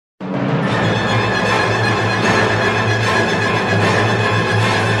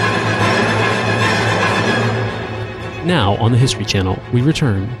Now, on the History Channel, we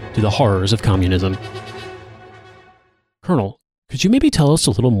return to the horrors of communism. Colonel, could you maybe tell us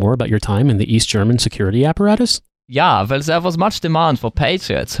a little more about your time in the East German security apparatus? Yeah, well, there was much demand for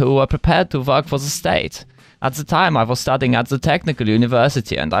patriots who were prepared to work for the state. At the time, I was studying at the Technical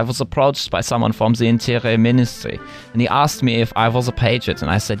University, and I was approached by someone from the Interior Ministry, and he asked me if I was a patriot,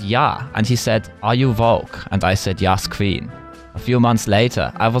 and I said, yeah, and he said, are you woke? And I said, yes, Queen. A few months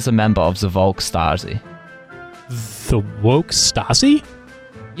later, I was a member of the woke Stasi. The woke Stasi?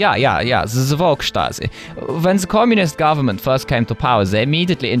 Yeah, the woke Stasi. When the communist government first came to power, they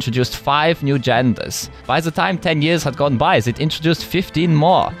immediately introduced 5 new genders. By the time 10 years had gone by, they'd introduced 15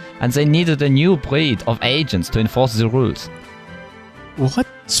 more, and they needed a new breed of agents to enforce the rules. What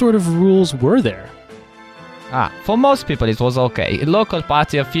sort of rules were there? For most people it was okay. Local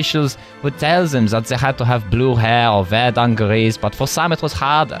party officials would tell them that they had to have blue hair or wear dungarees, but for some it was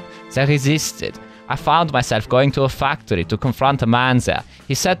harder. They resisted. I found myself going to a factory to confront a man there.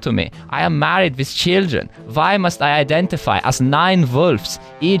 He said to me, I am married with children. Why must I identify as 9 wolves,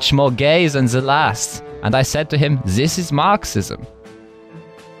 each more gay than the last? And I said to him, this is Marxism.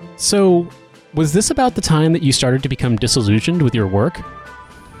 So, was this about the time that you started to become disillusioned with your work?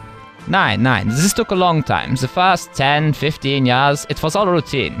 Nine. This took a long time. The first 10, 15 years, it was all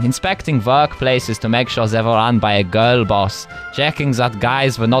routine. Inspecting workplaces to make sure they were run by a girl boss. Checking that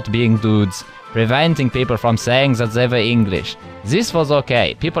guys were not being dudes. Preventing people from saying that they were English. This was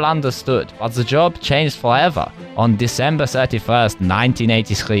okay, people understood, but the job changed forever on December 31st,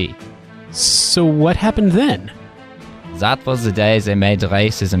 1983. So what happened then? That was the day they made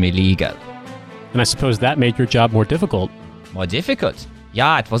racism illegal. And I suppose that made your job more difficult. More difficult?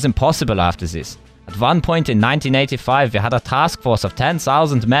 Yeah, it was impossible after this. At one point in 1985, we had a task force of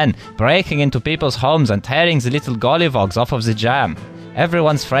 10,000 men breaking into people's homes and tearing the little gollywogs off of the jam.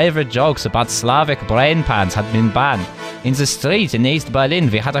 Everyone's favorite jokes about Slavic brain pans had been banned. In the street in East Berlin,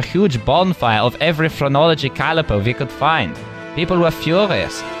 we had a huge bonfire of every phrenology caliper we could find. People were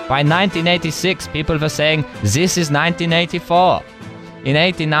furious. By 1986, people were saying, this is 1984. In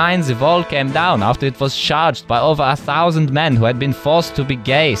 89, the wall came down after it was charged by over 1,000 men who had been forced to be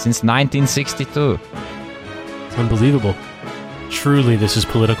gay since 1962. It's unbelievable. Truly, this is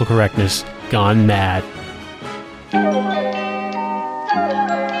political correctness gone mad.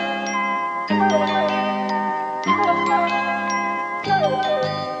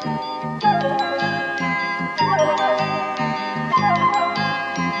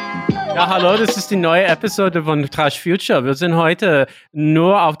 Ja, hallo, das ist die neue Episode von Trash Future. Wir sind heute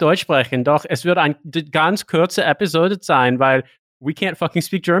nur auf Deutsch sprechen, doch es wird eine ganz kurze Episode sein, weil we can't fucking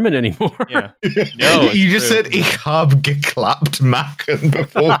speak German anymore. Yeah. No, you just said, ich hab geklappt machen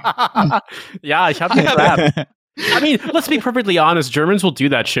before. Yeah, ich hab geklappt. I mean, let's be perfectly honest. Germans will do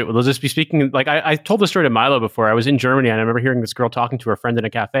that shit. They'll just be speaking. Like, I told the story to Milo before. I was in Germany and I remember hearing this girl talking to her friend in a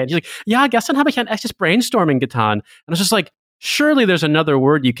cafe. And she's like, ja, gestern habe ich ein echtes Brainstorming getan. And I was just like, surely there's another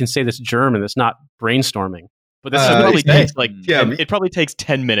word you can say that's German that's not brainstorming. But this probably takes it probably takes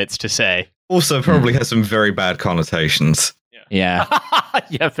 10 minutes to say. Also, probably has some very bad connotations. Yeah.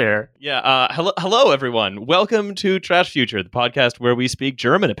 Yeah, fair. Yeah. Hello, everyone. Welcome to Trash Future, the podcast where we speak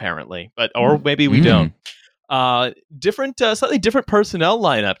German, apparently, or maybe we don't. Slightly different personnel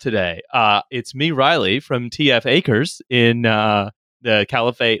lineup today. It's me, Riley, from TF Acres in the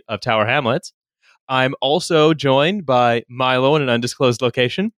Caliphate of Tower Hamlets. I'm also joined by Milo in an undisclosed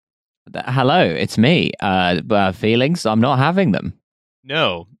location. Hello, it's me. Feelings, I'm not having them.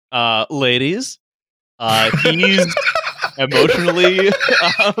 No. Ladies, he's emotionally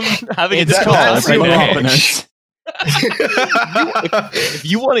having it's a called right if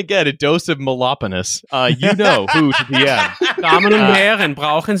you want to get a dose of Meloponus, you know who to DM. Damen und Herren,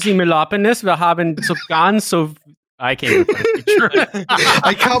 brauchen Sie Meloponus? Wir haben so I can't even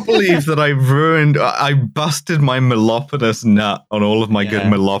I can't believe that I busted my Meloponus nut on all of my good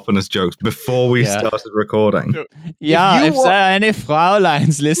Meloponus jokes before we started recording. Yeah, if there are any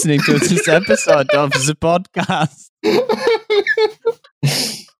Frauleins listening to this episode of the podcast.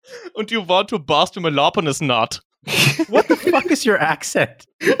 And you want to bust a Meloponus nut. What the fuck is your accent?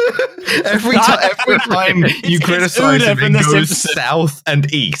 Every time you criticize him, it goes south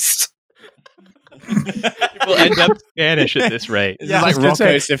and east. People end up Spanish at this rate. It's like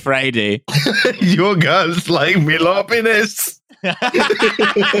Rocco Siffredi. Your girl's like Meloponus.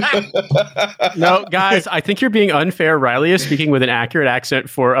 No, guys, I think you're being unfair. Riley is speaking with an accurate accent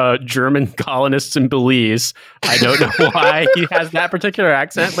for German colonists in Belize. I don't know why he has that particular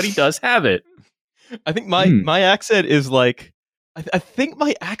accent, but he does have it. I think my accent is like, I think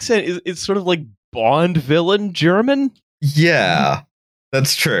my accent is sort of like Bond villain German. Yeah,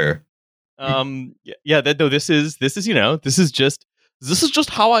 that's true. This is just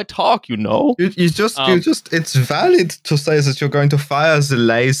how I talk, you know. You just. It's valid to say that you're going to fire the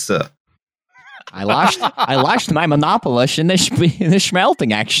laser. I lashed my monopolist in the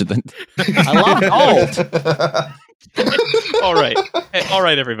smelting accident. I love gold. All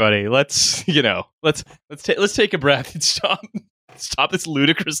right, everybody. Let's take a breath and stop this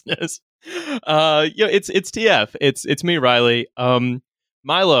ludicrousness. It's TF. It's me, Riley.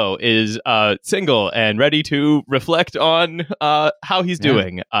 Milo is single and ready to reflect on how he's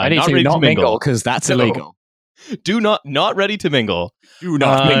doing. Ready to mingle because that's illegal. Not ready to mingle. Do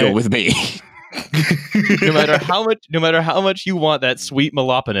not mingle with me. no matter how much you want that sweet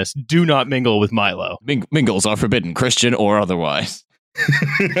Meloponus, do not mingle with Milo. Mingles are forbidden, Christian or otherwise.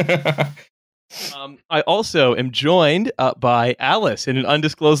 I also am joined by Alice in an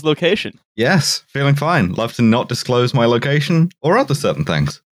undisclosed location. Yes, feeling fine. Love to not disclose my location or other certain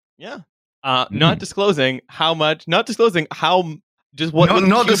things. Yeah. Not disclosing how much. Not disclosing how. Just what?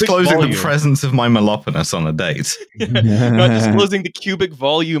 Not disclosing the presence of my Meloponus on a date. Not disclosing the cubic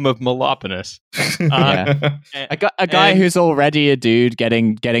volume of Meloponus. A guy who's already a dude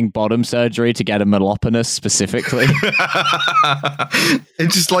getting bottom surgery to get a Meloponus specifically.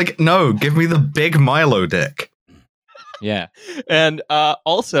 It's just like, no, give me the big Milo dick. Yeah. And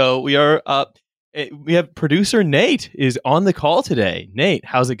also we have producer Nate is on the call today. Nate,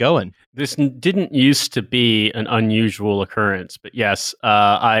 how's it going? This didn't used to be an unusual occurrence, but yes,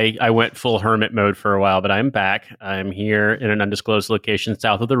 I went full hermit mode for a while, but I'm back. I'm here in an undisclosed location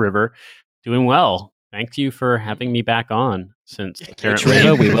south of the river, doing well. Thank you for having me back on. Since apparently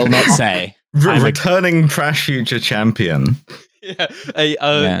river we will not say. Returning Trash Future champion. Yeah,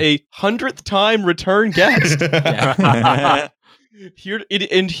 a 100th time return guest. Here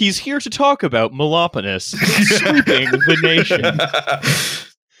and he's here to talk about Meloponus sweeping the nation.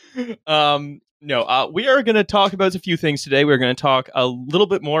 We are going to talk about a few things today. We're going to talk a little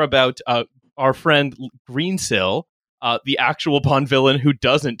bit more about our friend Greensill, the actual Bond villain who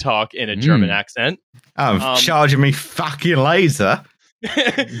doesn't talk in a German accent. Charging me fucking laser.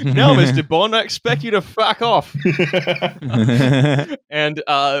 No, Mr. Bond, I expect you to fuck off. And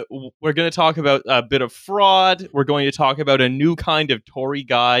we're going to talk about a bit of fraud. We're going to talk about a new kind of Tory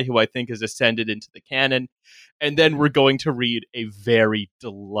guy who I think has ascended into the canon. And then we're going to read a very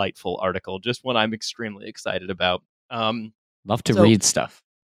delightful article, just one I'm extremely excited about. Love to read stuff.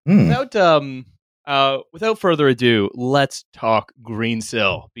 Without further ado, let's talk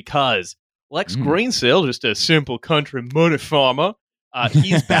Greensill, because Lex Greensill, just a simple country money farmer,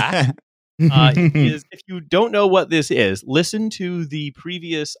 he's back. If you don't know what this is, listen to the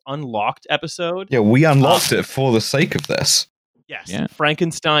previous Unlocked episode. Yeah, we unlocked it for the sake of this. Yes, yeah.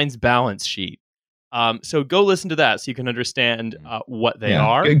 Frankenstein's balance sheet. So go listen to that so you can understand what they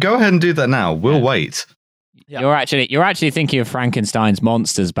are. Go ahead and do that now. We'll wait. Yeah. You're actually thinking of Frankenstein's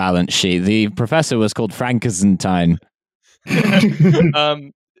monsters balance sheet. The professor was called Frankenstein.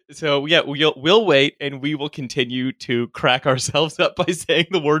 So yeah, we'll wait, and we will continue to crack ourselves up by saying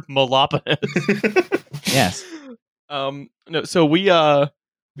the word Meloponus. Yes. So we want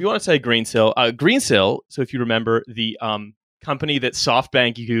to say Greensill. Greensill. So if you remember the company that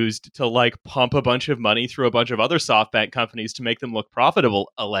SoftBank used to like pump a bunch of money through a bunch of other SoftBank companies to make them look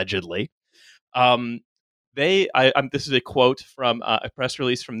profitable, allegedly. This is a quote from a press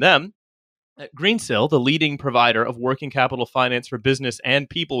release from them. Greensill, the leading provider of working capital finance for business and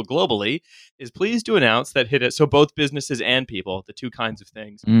people globally, is pleased to announce that so both businesses and people, the two kinds of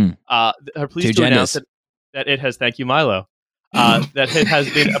things, are pleased to announce that it has, thank you, Milo, that it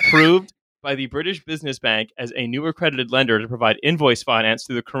has been approved by the British Business Bank as a new accredited lender to provide invoice finance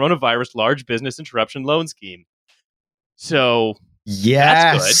through the Coronavirus Large Business Interruption Loan Scheme. So,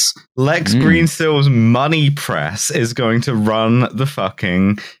 yes, Lex Greensill's money press is going to run the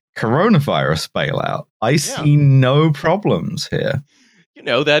fucking coronavirus bailout. I see no problems here. You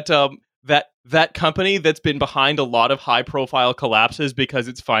know, that company that's been behind a lot of high-profile collapses because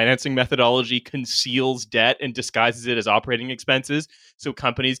its financing methodology conceals debt and disguises it as operating expenses, so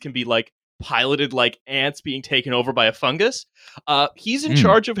companies can be like piloted like ants being taken over by a fungus. He's in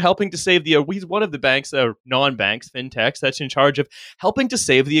charge of helping to save he's one of the banks, non-banks, fintechs, that's in charge of helping to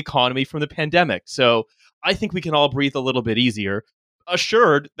save the economy from the pandemic. So I think we can all breathe a little bit easier,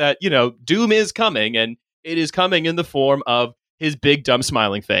 assured that, you know, doom is coming, and it is coming in the form of his big, dumb,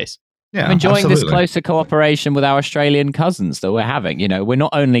 smiling face. Yeah, I'm enjoying this closer cooperation with our Australian cousins that we're having. You know, we're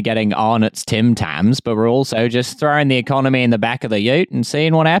not only getting Arnott's Tim Tams, but we're also just throwing the economy in the back of the ute and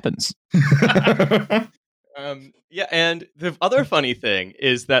seeing what happens. And the other funny thing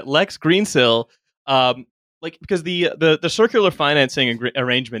is that Lex Greensill like because the circular financing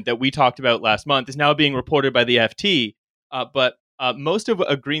arrangement that we talked about last month is now being reported by the FT, but most of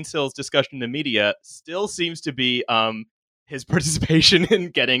Greensill's discussion in the media still seems to be his participation in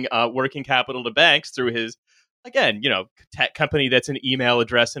getting working capital to banks through his, again, tech company that's an email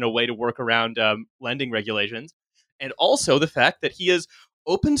address and a way to work around lending regulations, and also the fact that he has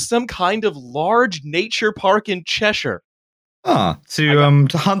opened some kind of large nature park in Cheshire. To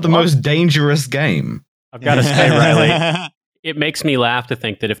hunt the most dangerous game. I've got to say, Riley, it makes me laugh to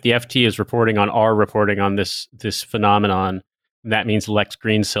think that if the FT is reporting on this phenomenon, that means Lex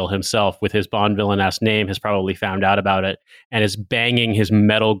Greensill himself, with his Bond villain-ass name, has probably found out about it and is banging his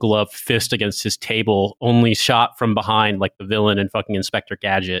metal gloved fist against his table, only shot from behind like the villain in fucking Inspector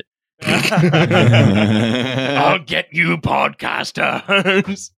Gadget. I'll get you,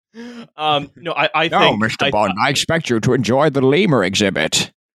 podcasters. I think... No, Mr. Bond, I expect you to enjoy the lemur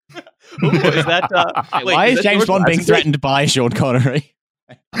exhibit. Ooh, is that, why is James Bond being threatened by Sean Connery?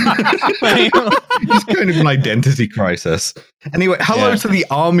 It's kind of an identity crisis. Anyway, hello to the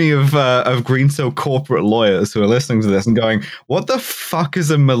army of Greensill corporate lawyers who are listening to this and going, "What the fuck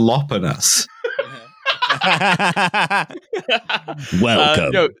is a Meloponus?"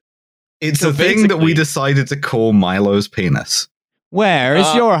 Welcome. It's a thing that we decided to call Milo's penis. Where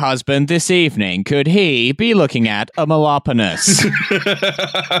is your husband this evening? Could he be looking at a Meloponus?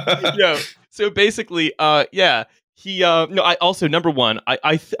 So basically, he. I also, number one,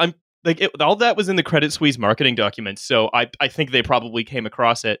 I'm like all that was in the Credit Suisse marketing documents, so I think they probably came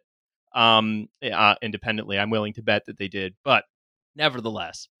across it independently. I'm willing to bet that they did, but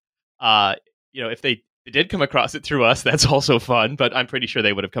nevertheless, if they did come across it through us, that's also fun. But I'm pretty sure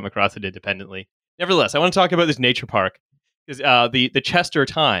they would have come across it independently. Nevertheless, I want to talk about this nature park. Because the Chester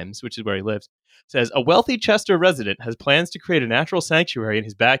Times, which is where he lives, says a wealthy Chester resident has plans to create a natural sanctuary in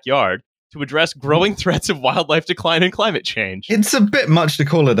his backyard to address growing threats of wildlife decline and climate change. It's a bit much to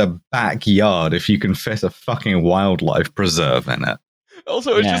call it a backyard if you can fit a fucking wildlife preserve in it.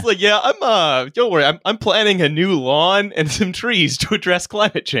 Also, it's just like, don't worry, I'm planning a new lawn and some trees to address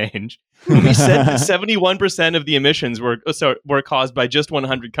climate change. When we said that 71% of the emissions were caused by just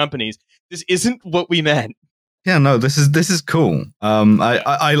 100 companies, this isn't what we meant. Yeah, no, this is cool.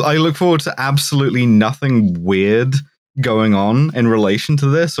 I look forward to absolutely nothing weird going on in relation to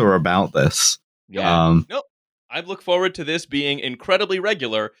this or about this. Yeah. Nope. I look forward to this being incredibly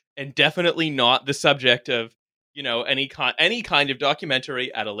regular and definitely not the subject of, any kind of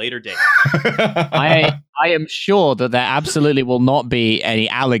documentary at a later date. I am sure that there absolutely will not be any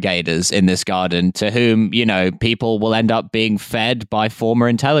alligators in this garden to whom, people will end up being fed by former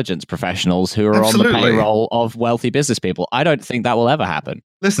intelligence professionals who are on the payroll of wealthy business people. I don't think that will ever happen.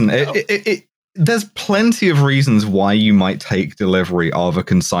 Listen, there's plenty of reasons why you might take delivery of a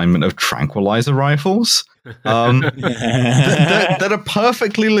consignment of tranquilizer rifles that are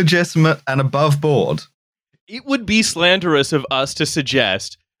perfectly legitimate and above board. It would be slanderous of us to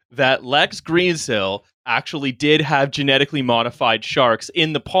suggest that Lex Greensill actually did have genetically modified sharks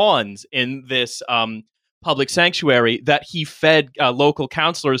in the ponds in this public sanctuary that he fed local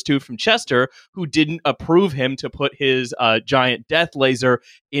counselors to from Chester who didn't approve him to put his giant death laser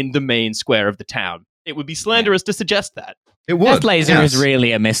in the main square of the town. It would be slanderous to suggest that. It would. Death laser is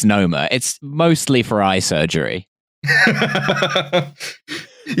really a misnomer. It's mostly for eye surgery.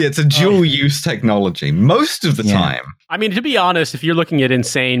 Yeah, it's a dual-use technology most of the time. I mean, to be honest, if you're looking at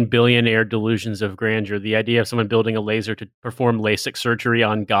insane billionaire delusions of grandeur, the idea of someone building a laser to perform LASIK surgery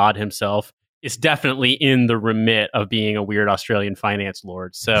on God himself is definitely in the remit of being a weird Australian finance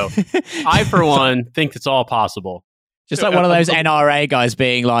lord. So I, for one, think it's all possible. Just like one of those NRA guys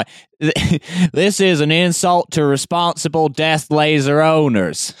being like, this is an insult to responsible death laser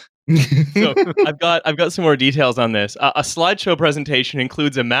owners. So I've got some more details on this. A slideshow presentation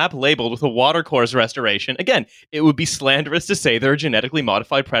includes a map labeled with a watercourse restoration. Again, it would be slanderous to say there are genetically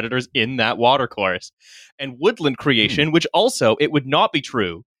modified predators in that watercourse. And woodland creation, which also, it would not be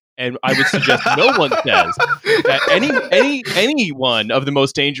true. And I would suggest no one says that any one of the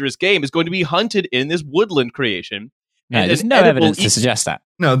most dangerous game is going to be hunted in this woodland creation. No, there's no evidence to suggest that.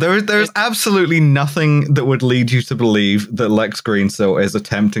 No, there's absolutely nothing that would lead you to believe that Lex Greensill is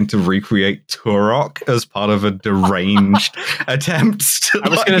attempting to recreate Turok as part of a deranged attempt. I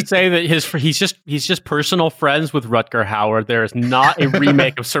was going to say that he's just personal friends with Rutger Hauer. There is not a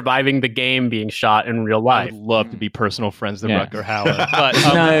remake of Surviving the Game being shot in real life. I would love to be personal friends with Rutger Hauer. But,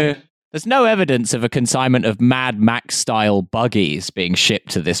 no. There's no evidence of a consignment of Mad Max-style buggies being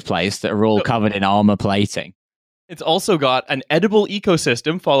shipped to this place that are all covered in armor plating. It's also got an edible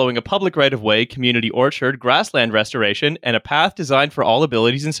ecosystem following a public right-of-way, community orchard, grassland restoration, and a path designed for all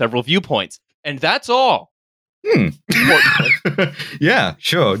abilities and several viewpoints. And that's all. Yeah,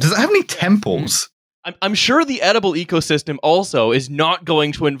 sure. Does it have any temples? I'm sure the edible ecosystem also is not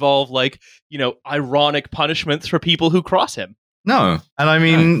going to involve ironic punishments for people who cross him. No. And I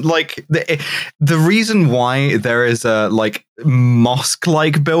mean, like, the reason why there is a, like,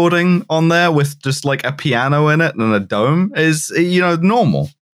 mosque-like building on there with just, like, a piano in it and a dome is, normal.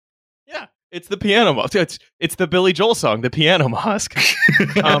 Yeah, it's the piano mosque. It's the Billy Joel song, The Piano Mosque. So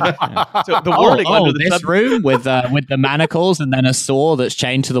the wording under this room with the manacles and then a saw that's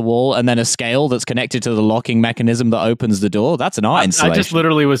chained to the wall and then a scale that's connected to the locking mechanism that opens the door. That's an art installation. I just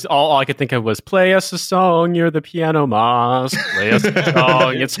literally was all I could think of was play us a song. You're the piano mosque. Play us a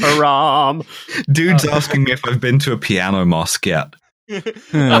song. It's haram. Dude's asking me if I've been to a piano mosque yet.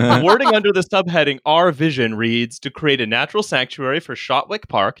 The wording under the subheading Our Vision reads, to create a natural sanctuary for Shotwick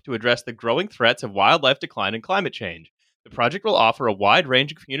Park to address the growing threats of wildlife decline and climate change. The project will offer a wide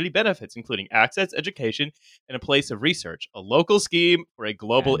range of community benefits, including access, education, and a place of research. A local scheme for a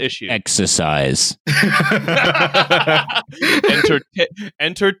global issue. Exercise.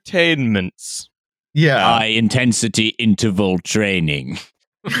 Entertainments. Yeah. High intensity interval training.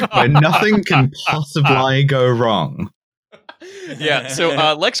 Where nothing can possibly go wrong. Yeah, so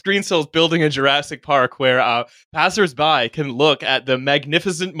Lex Greensill is building a Jurassic Park where passers-by can look at the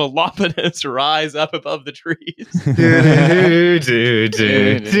magnificent Meloponus rise up above the trees.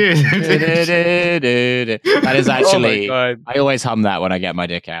 That is actually... Oh my God. I always hum that when I get my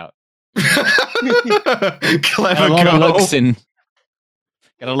dick out. Clever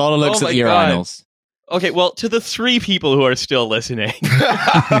Get a lot of girl. looks at Oh the my God. urinals. Okay, well, to the 3 people who are still listening,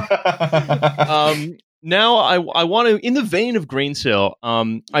 now I want to, in the vein of Greensill,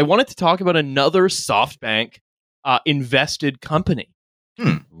 I wanted to talk about another SoftBank invested company.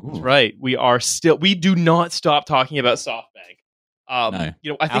 That's right. We do not stop talking about SoftBank. No. I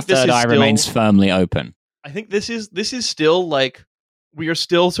think Our this third is eye still, remains firmly open. I think this is still like we are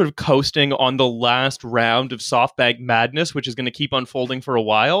still sort of coasting on the last round of SoftBank madness, which is going to keep unfolding for a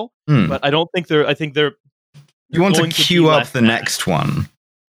while. But I don't think they're. I think they're. You want to going queue be up less the than next one.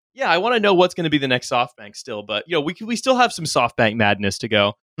 Yeah, I want to know what's going to be the next SoftBank still, but we still have some SoftBank madness to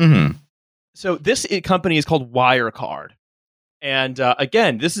go. Mm-hmm. So this company is called Wirecard, and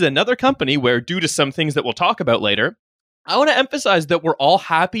again, this is another company where, due to some things that we'll talk about later, I want to emphasize that we're all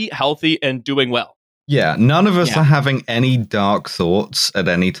happy, healthy, and doing well. Yeah, none of us are having any dark thoughts at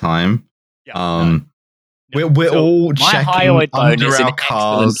any time. Yeah, we're all My checking hyoid bone under is in our excellent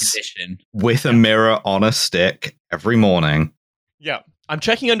cars condition. with a mirror on a stick every morning. yeah. I'm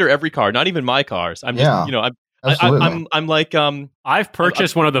checking under every car, not even my cars. I'm just, absolutely. I'm like, I've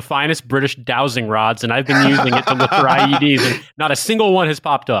purchased one of the finest British dowsing rods, and I've been using it to look for IEDs, and not a single one has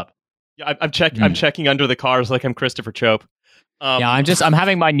popped up. yeah, I'm checking under the cars like I'm Christopher Chope. I'm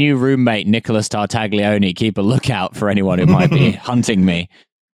having my new roommate Nicholas Tartaglione keep a lookout for anyone who might be hunting me.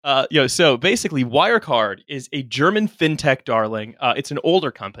 So basically, Wirecard is a German fintech darling. It's an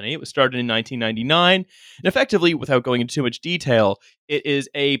older company. It was started in 1999, and effectively, without going into too much detail, it is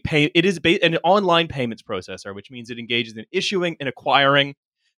an online payments processor, which means it engages in issuing and acquiring.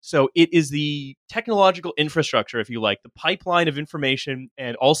 So it is the technological infrastructure, if you like, the pipeline of information,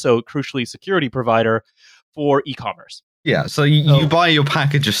 and also crucially, security provider for e-commerce. Yeah, so you buy your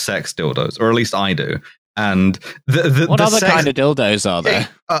package of sex dildos, or at least I do. And what other kind of dildos are there?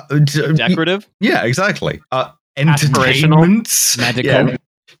 Decorative? Yeah, exactly. Entertainments. Medical.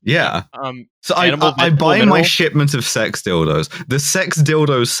 Yeah. So I animal, buy mineral. my shipment of sex dildos. The sex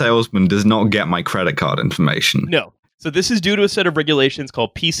dildo salesman does not get my credit card information. No. So this is due to a set of regulations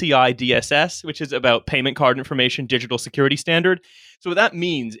called PCI DSS, which is about payment card information digital security standard. So what that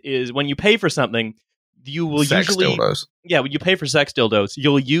means is when you pay for something, you will Sex usually dildos. Yeah, when you pay for sex dildos,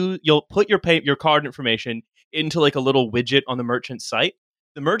 you'll put your card information into like a little widget on the merchant's site.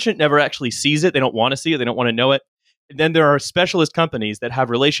 The merchant never actually sees it. They don't want to see it. They don't want to know it. And then there are specialist companies that have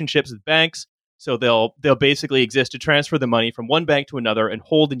relationships with banks, so they'll basically exist to transfer the money from one bank to another and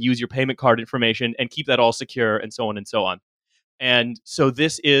hold and use your payment card information and keep that all secure and so on and so on. And so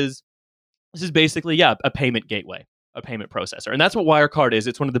this is basically a payment gateway, a payment processor. And that's what Wirecard is.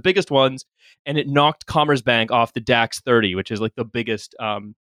 It's one of the biggest ones, and it knocked Commerzbank off the DAX 30, which is like the biggest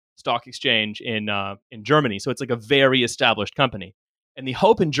stock exchange in Germany. So it's like a very established company. And the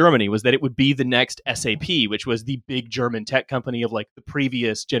hope in Germany was that it would be the next SAP, which was the big German tech company of like the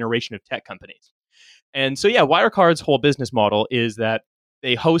previous generation of tech companies. And so, Wirecard's whole business model is that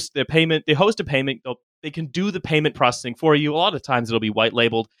they host a payment. They can do the payment processing for you. A lot of times it'll be white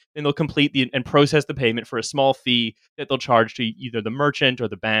labeled, and they'll complete and process the payment for a small fee that they'll charge to either the merchant or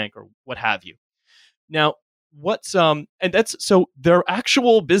the bank or what have you. Now, so their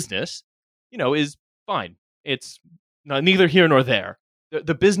actual business, is fine. it's neither here nor there.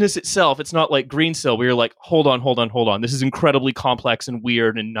 The business itself, it's not like Greensill where you're like, hold on. This is incredibly complex and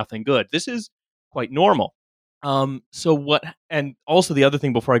weird and nothing good. This is quite normal. And also the other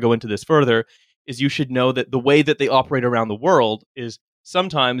thing before I go into this further is you should know that the way that they operate around the world is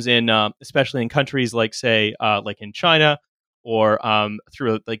sometimes especially in countries like, say, like in China or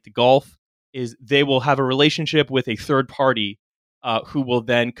through like the Gulf, is they will have a relationship with a third party who will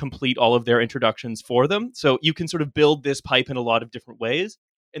then complete all of their introductions for them. So you can sort of build this pipe in a lot of different ways.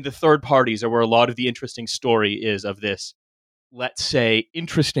 And the third parties are where a lot of the interesting story is of this, let's say,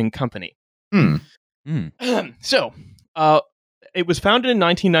 interesting company. So it was founded in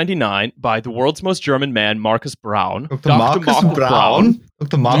 1999 by the world's most German man, Markus Braun. Dr. Markus Braun.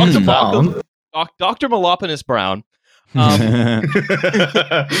 Dr. Markus Braun. Dr. Meloponus Braun.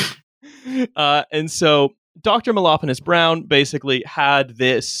 And so Dr. Meloponus Braun basically had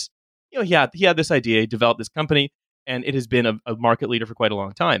this, he had this idea, he developed this company, and it has been a market leader for quite a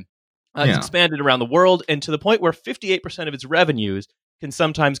long time. It's expanded around the world, and to the point where 58% of its revenues can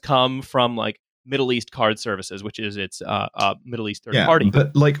sometimes come from like Middle East Card Services, which is its Middle East third party.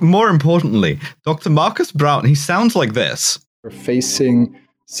 But like more importantly, Dr. Markus Braun, he sounds like this. We're facing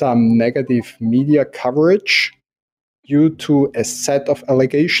some negative media coverage due to a set of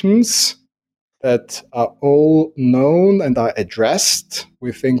allegations that are all known and are addressed.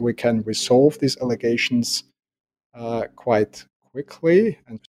 We think we can resolve these allegations quite quickly.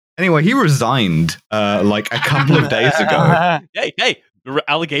 Anyway, he resigned like a couple of days ago. Hey,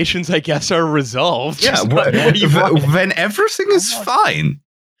 allegations, I guess, are resolved. Yeah, when everything is fine.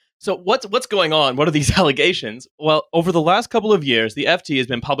 So what's going on? What are these allegations? Well, over the last couple of years, the FT has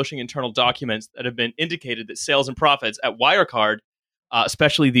been publishing internal documents that have been indicated that sales and profits at Wirecard,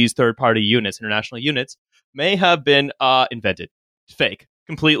 especially these third-party units, international units, may have been invented. Fake.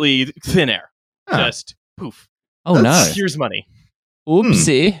 Completely thin air. Just poof. Oh, no. Here's money.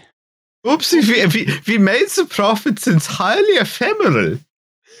 Oopsie. Oopsie, we made the profits entirely ephemeral.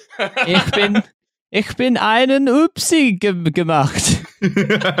 Ich bin einen Oopsie gemacht.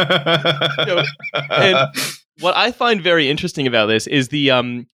 And what I find very interesting about this is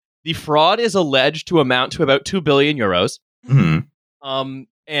the fraud is alleged to amount to about 2 billion euros. Mm-hmm.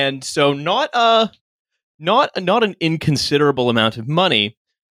 And so not an inconsiderable amount of money.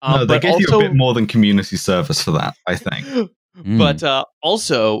 No, they but gave also, you a bit more than community service for that, I think. But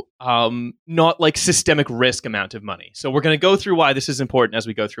also not like systemic risk amount of money. So we're going to go through why this is important as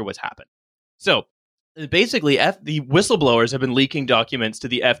we go through what's happened. So basically, the whistleblowers have been leaking documents to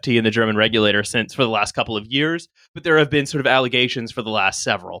the FT and the German regulator for the last couple of years, but there have been sort of allegations for the last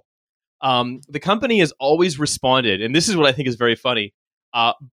several. The company has always responded, and this is what I think is very funny,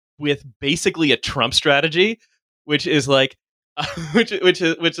 with basically a Trump strategy, which is like, which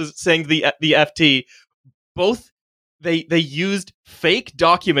is saying the FT both. They used fake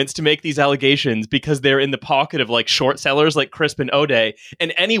documents to make these allegations because they're in the pocket of like short sellers like Crispin O'Day.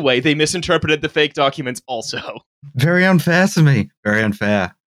 And anyway, they misinterpreted the fake documents also. Very unfair to me. Very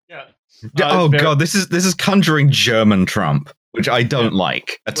unfair. Yeah. God, this is conjuring German Trump, which I don't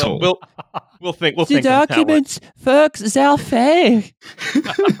like at all. We'll think. The documents, folks, they're fake.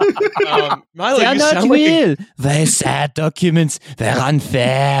 Milo, they're you not sound real. like They're sad documents. They're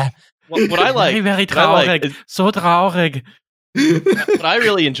unfair. What I like, very traurig, so traurig. What I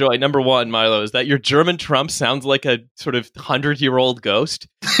really enjoy, number one, Milo, is that your German Trump sounds like a sort of 100-year-old ghost.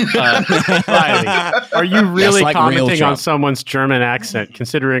 Riley, are you really like commenting on someone's German accent,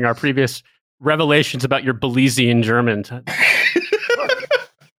 considering our previous revelations about your Belizean German?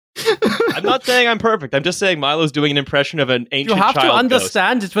 I'm not saying I'm perfect. I'm just saying Milo's doing an impression of an ancient child. You have to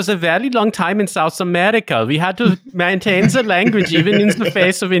understand, it was a very long time in South America. We had to maintain the language even in the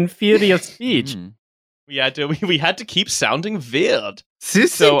face of inferior speech. We had to keep sounding weird.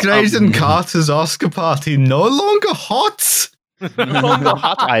 Sissy Grace and Carter's Oscar party no longer hot. No longer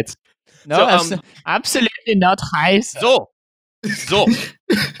hot heights. No, absolutely not heiß. So,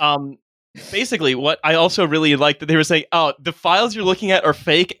 basically, what I also really like that they were saying, the files you're looking at are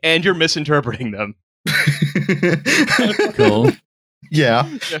fake and you're misinterpreting them. Cool. Yeah.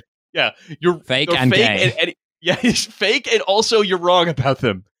 Yeah. You're fake they're and fake gay. It's fake and also you're wrong about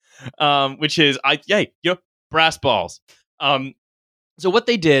them. Which is, brass balls. So what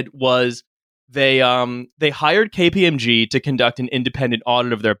they did was they hired KPMG to conduct an independent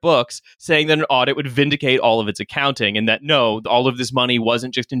audit of their books, saying that an audit would vindicate all of its accounting and that no, all of this money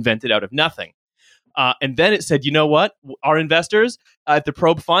wasn't just invented out of nothing. And then it said, you know what, our investors, if the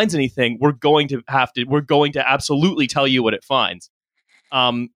probe finds anything, we're going to absolutely tell you what it finds.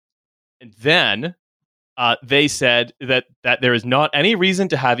 And then they said that there is not any reason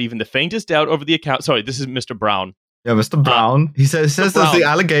to have even the faintest doubt over the account. Sorry, this is Mr. Brown. Yeah, Mr. Brown. He says that the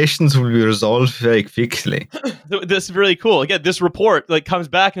allegations will be resolved very quickly. This is really cool. Again, this report comes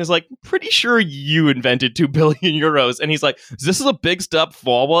back and is like, pretty sure you invented 2 billion euros. And he's like, this is a big step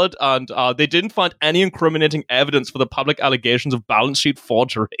forward. And they didn't find any incriminating evidence for the public allegations of balance sheet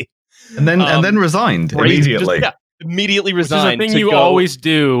forgery. And then resigned immediately. Immediately resigned. Which is a thing you always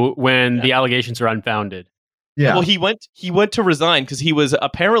do when the allegations are unfounded. Yeah. Well, he went to resign because he was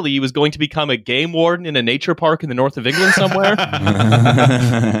going to become a game warden in a nature park in the north of England somewhere.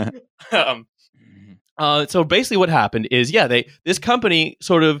 So basically, what happened is, this company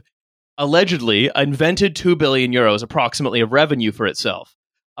sort of allegedly invented 2 billion euros approximately of revenue for itself.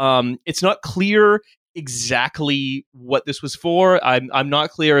 It's not clear exactly what this was for. I'm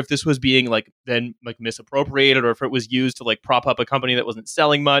not clear if this was being then misappropriated or if it was used to prop up a company that wasn't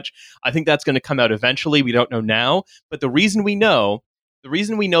selling much. I think that's going to come out eventually. We don't know now, but the reason we know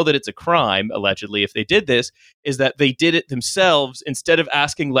that it's a crime, allegedly, if they did this, is that they did it themselves instead of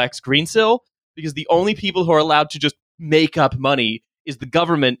asking Lex Greensill, because the only people who are allowed to just make up money is the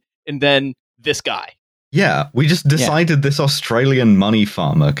government and then this guy. Yeah, we just decided this Australian money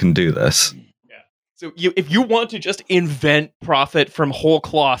farmer can do this. So if you want to just invent profit from whole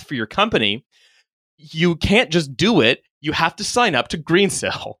cloth for your company, you can't just do it. You have to sign up to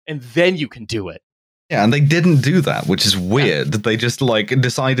Greensill, and then you can do it. Yeah, and they didn't do that, which is weird. They just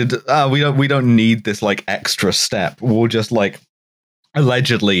decided, we don't need this extra step. We'll just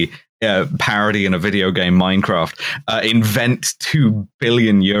allegedly parody in a video game Minecraft, invent 2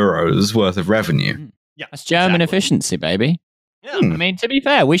 billion euros worth of revenue. Yeah, that's German efficiency, baby. Yeah. I mean, to be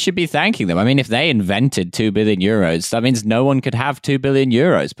fair, we should be thanking them. I mean, if they invented 2 billion euros, that means no one could have 2 billion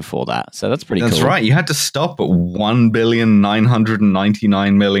euros before that. So that's pretty cool. That's right. You had to stop at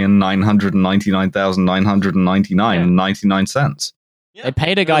 1,999,999,999.99 Yeah. They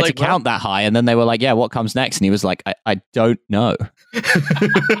paid a guy to count that high, and then they were like, "Yeah, what comes next?" And he was like, "I don't know."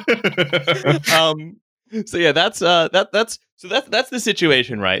 So yeah, that's the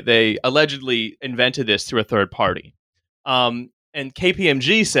situation, right? They allegedly invented this through a third party. And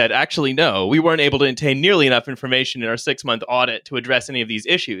KPMG said, actually, no, we weren't able to obtain nearly enough information in our 6-month audit to address any of these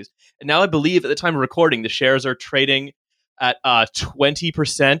issues. And now I believe at the time of recording, the shares are trading at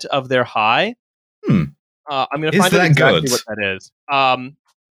 20% of their high. I'm going to find out exactly what that is.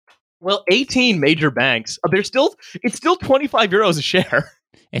 Well, 18 major banks, it's still 25 euros a share.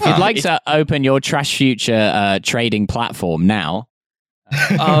 If you'd like to open your Trash Future trading platform now,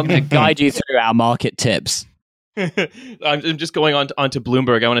 to guide you through our market tips. I'm just going onto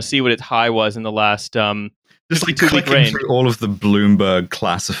Bloomberg. I want to see what its high was in the last just clicking through all of the Bloomberg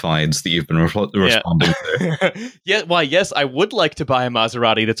classifieds that you've been responding to. Yeah, why? Yes, I would like to buy a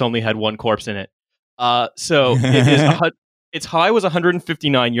Maserati that's only had one corpse in it. So it is its high was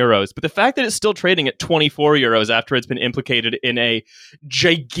 159 euros, but the fact that it's still trading at 24 euros after it's been implicated in a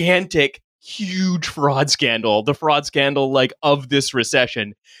gigantic, huge fraud scandal, the fraud scandal of this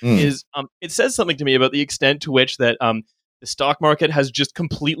recession, is it says something to me about the extent to which that the stock market has just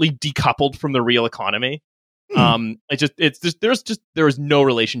completely decoupled from the real economy. There is no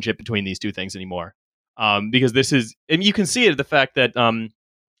relationship between these two things anymore. Because this is, and you can see it, the fact that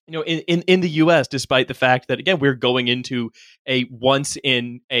in the US, despite the fact that, again, we're going into a once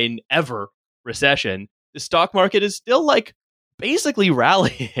in an ever recession, the stock market is still basically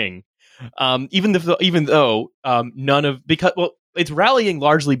rallying. Even though it's rallying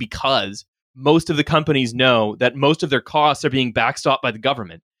largely because most of the companies know that most of their costs are being backstopped by the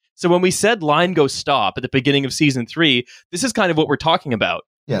government. So when we said line go stop at the beginning of season 3, this is kind of what we're talking about.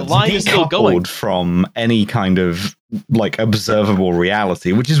 Yeah, the line is still going from any kind of observable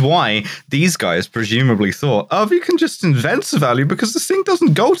reality, which is why these guys presumably thought, you can just invent the value because this thing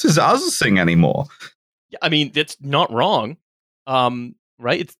doesn't go to the other thing anymore. Yeah, I mean, that's not wrong,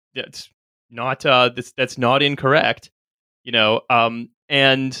 right? It's not that's not incorrect,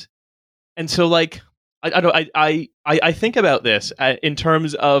 and so I think about this in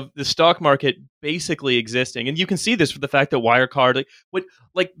terms of the stock market basically existing, and you can see this with the fact that Wirecard,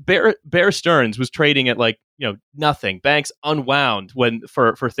 Bear Stearns was trading at nothing. Banks unwound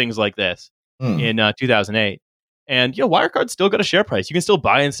for things like this in 2008, and Wirecard's still got a share price. You can still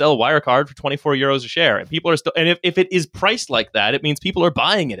buy and sell Wirecard for 24 euros a share, and people are still. And if it is priced like that, it means people are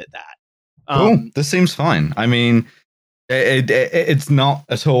buying it at that. Cool. This seems fine. I mean, it's not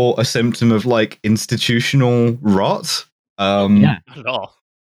at all a symptom of institutional rot. Not at all.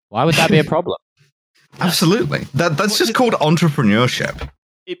 Why would that be a problem? Absolutely. That's just called entrepreneurship.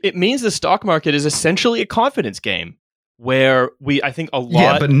 It means the stock market is essentially a confidence game. where I think a lot.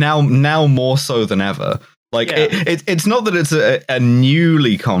 Yeah, but now more so than ever. Like it's not that it's a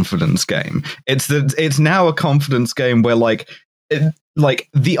newly confidence game. It's that it's now a confidence game where like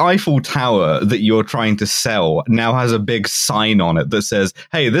the Eiffel Tower that you're trying to sell now has a big sign on it that says,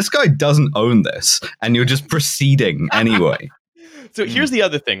 "Hey, this guy doesn't own this," and you're just proceeding anyway. So here's the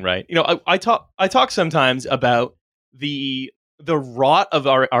other thing, right? You know, I talk sometimes about the rot of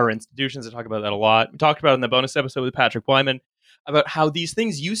our institutions. I talk about that a lot. We talked about it in the bonus episode with Patrick Wyman about how these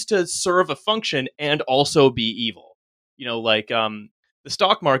things used to serve a function and also be evil. You know, like the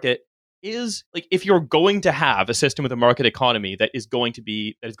stock market is like, if you're going to have a system with a market economy that is going to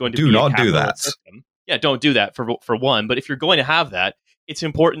be do not do that. System, yeah, don't do that for one. But if you're going to have that, it's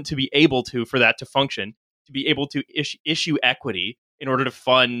important to be able to, for that to function, to be able to issue equity in order to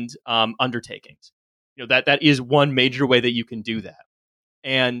fund undertakings. You know, that is one major way that you can do that.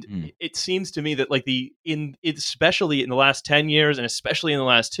 And it seems to me that like especially in the last 10 years and especially in the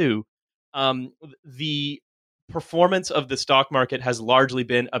last 2, the performance of the stock market has largely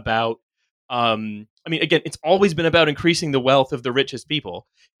been about, I mean, again, it's always been about increasing the wealth of the richest people.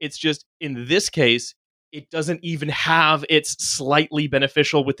 It's just in this case, it doesn't even have its slightly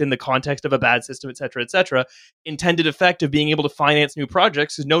beneficial within the context of a bad system, et cetera, intended effect of being able to finance new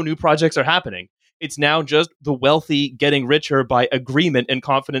projects because no new projects are happening. It's now just the wealthy getting richer by agreement and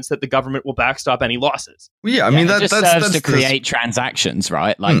confidence that the government will backstop any losses. Well, yeah, I mean, that serves to create transactions,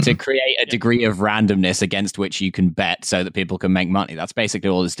 right? Like to create a degree of randomness against which you can bet so that people can make money. That's basically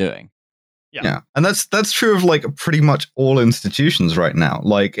all it's doing. Yeah. And that's true of like pretty much all institutions right now.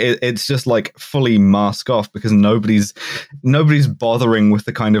 Like it's just like fully mask off because nobody's bothering with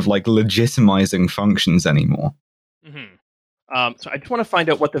the kind of like legitimizing functions anymore. Mm-hmm. So I just want to find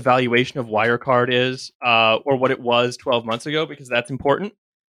out what the valuation of Wirecard is, or what it was 12 months ago, because that's important.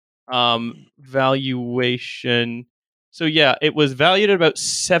 Valuation. So yeah, it was valued at about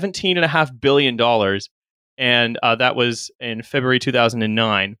 $17.5 billion, and that was in February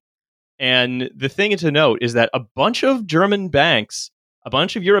 2009. And the thing to note is that a bunch of German banks, a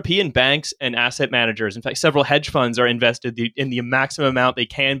bunch of European banks and asset managers, in fact, several hedge funds are invested in the maximum amount they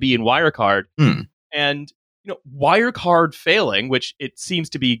can be in Wirecard. And you know, Wirecard failing, which it seems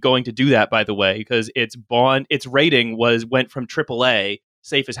to be going to do that, by the way, because its rating went from AAA,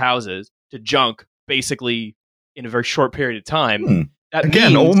 safe as houses, to junk, basically in a very short period of time. That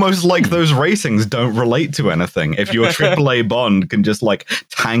Again, almost like those ratings don't relate to anything. If your AAA bond can just like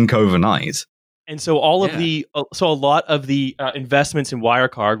tank overnight. And so a lot of the investments in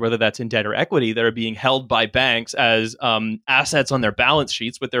Wirecard, whether that's in debt or equity, that are being held by banks as assets on their balance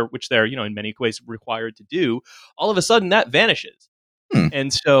sheets, which they're you know in many ways required to do, all of a sudden that vanishes.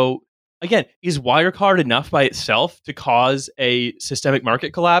 And so again, is Wirecard enough by itself to cause a systemic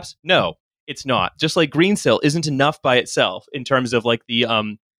market collapse? No, it's not. Just like Greensill isn't enough by itself in terms of like the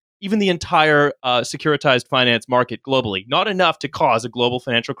even the entire securitized finance market globally, not enough to cause a global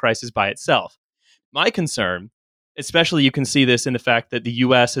financial crisis by itself. My concern, especially you can see this in the fact that the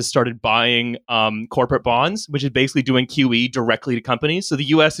U.S. has started buying corporate bonds, which is basically doing QE directly to companies. So the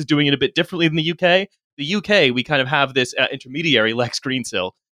U.S. is doing it a bit differently than the U.K. The U.K., we kind of have this intermediary, Lex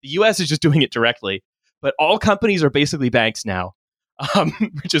Greensill. The U.S. is just doing it directly. But all companies are basically banks now,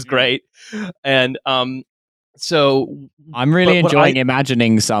 which is great. And so I'm really enjoying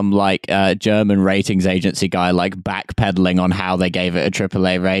imagining some like German ratings agency guy like backpedaling on how they gave it a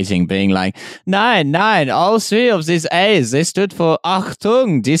AAA rating, being like, nein, all 3 of these A's, they stood for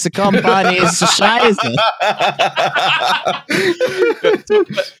Achtung, diese Company ist scheiße.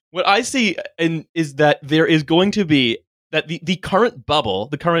 What I see is that there is going to be that the current bubble,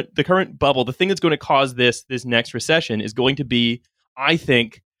 the current bubble, the thing that's going to cause this next recession is going to be, I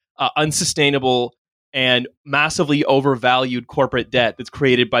think, unsustainable and massively overvalued corporate debt that's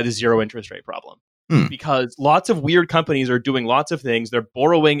created by the zero interest rate problem. Because lots of weird companies are doing lots of things. They're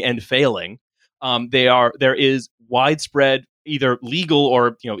borrowing and failing. There is widespread either legal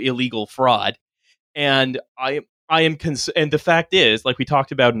or illegal fraud. And I am and the fact is, like we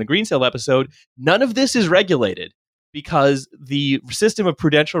talked about in the Greensill episode, none of this is regulated because the system of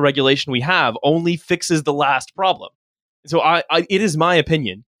prudential regulation we have only fixes the last problem. So it is my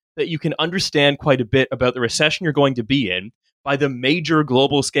opinion that you can understand quite a bit about the recession you're going to be in by the major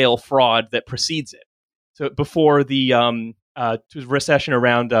global scale fraud that precedes it. So before the recession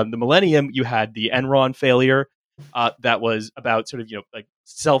around the millennium, you had the Enron failure that was about sort of like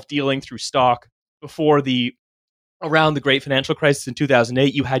self-dealing through stock. Before around the great financial crisis in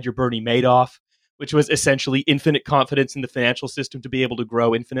 2008, you had your Bernie Madoff, which was essentially infinite confidence in the financial system to be able to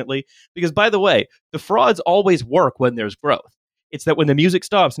grow infinitely. Because by the way, the frauds always work when there's growth. It's that when the music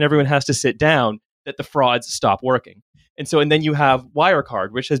stops and everyone has to sit down, that the frauds stop working. And then you have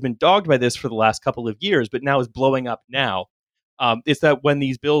Wirecard, which has been dogged by this for the last couple of years, but now is blowing up now. It's that when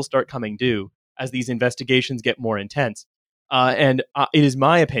these bills start coming due, as these investigations get more intense, and it is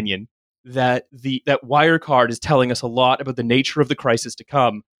my opinion that that Wirecard is telling us a lot about the nature of the crisis to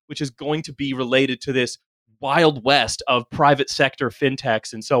come, which is going to be related to this wild west of private sector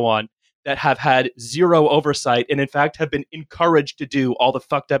fintechs and so on that have had zero oversight and in fact have been encouraged to do all the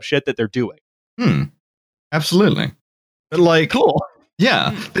fucked up shit that they're doing. Absolutely. But like, cool.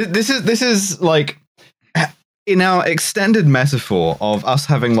 Yeah. This is like, in our extended metaphor of us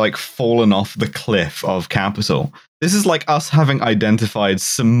having like fallen off the cliff of capital, this is like us having identified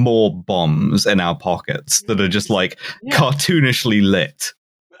some more bombs in our pockets that are just like cartoonishly lit.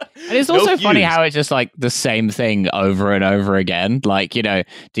 And it's also funny how it's just like the same thing over and over again. Like, you know,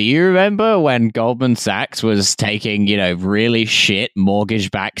 do you remember when Goldman Sachs was taking, you know, really shit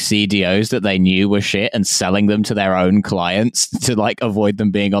mortgage-backed CDOs that they knew were shit and selling them to their own clients to like avoid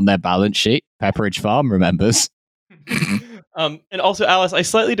them being on their balance sheet? Pepperidge Farm remembers. And also, Alice, I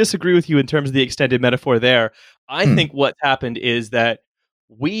slightly disagree with you in terms of the extended metaphor there. I think what's happened is that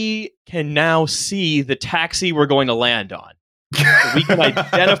we can now see the taxi we're going to land on. So we can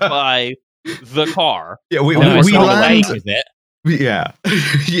identify the car. Yeah, we land with it. Yeah.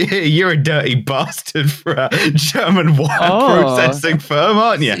 Yeah, you're a dirty bastard for a German wire processing firm,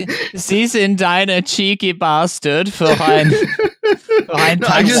 aren't you? Sie sind eine cheeky bastard für ein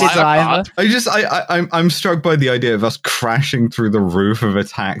taxi driver. I'm struck by the idea of us crashing through the roof of a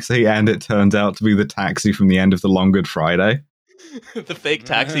taxi, and it turns out to be the taxi from the end of the Long Good Friday. The fake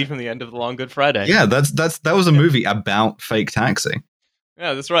taxi from the end of the Long Good Friday. Yeah, that was a movie about fake taxi.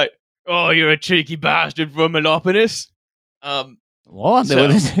 Yeah, that's right. Oh, you're a cheeky bastard from Melopolis. What?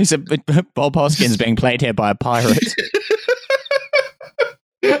 So, Bob Hoskins being played here by a pirate.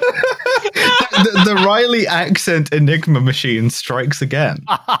 the Riley accent enigma machine strikes again.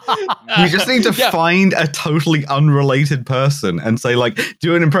 We just need to find a totally unrelated person and say, like,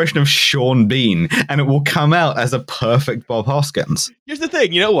 do an impression of Sean Bean, and it will come out as a perfect Bob Hoskins. Here's the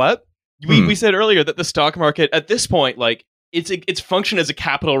thing, you know what? We said earlier that the stock market, at this point, like, its function as a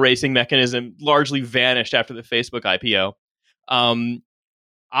capital raising mechanism largely vanished after the Facebook IPO.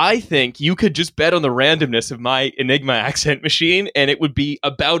 I think you could just bet on the randomness of my Enigma accent machine, and it would be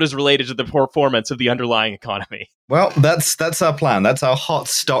about as related to the performance of the underlying economy. Well, that's our plan. That's our hot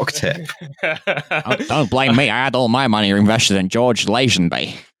stock tip. Don't blame me. I had all my money invested in George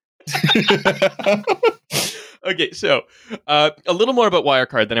Lazenby. Okay, so a little more about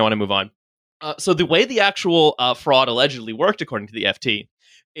Wirecard, then I want to move on. So the way the actual fraud allegedly worked, according to the FT,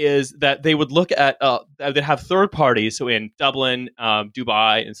 is that they would look at, they'd have third parties, so in Dublin,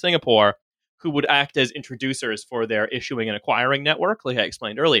 Dubai, and Singapore, who would act as introducers for their issuing and acquiring network, like I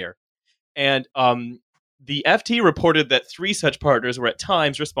explained earlier. And the FT reported that 3 such partners were at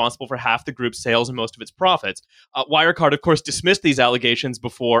times responsible for half the group's sales and most of its profits. Wirecard, of course, dismissed these allegations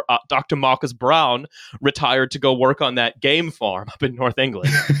before Dr. Marcus Brown retired to go work on that game farm up in North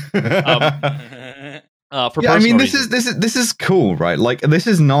England. I mean, this is cool, right? Like, this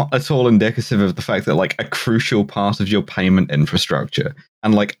is not at all indicative of the fact that, like, a crucial part of your payment infrastructure,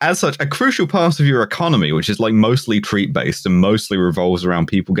 and, like, as such, a crucial part of your economy, which is, like, mostly treat-based and mostly revolves around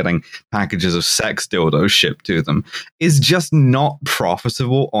people getting packages of sex dildos shipped to them, is just not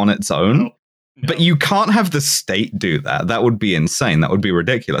profitable on its own. No. But you can't have the state do that. That would be insane. That would be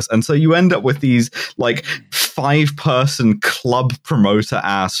ridiculous. And so you end up with these, like, 5-person club promoter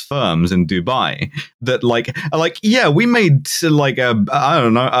ass firms in Dubai that are like, yeah, we made like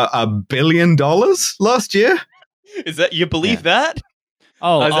 $1 billion last year. Is that, you believe that?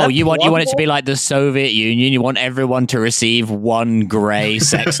 You want it to be like the Soviet Union? You want everyone to receive one grey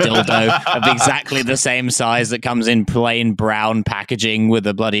sex dildo of exactly the same size that comes in plain brown packaging with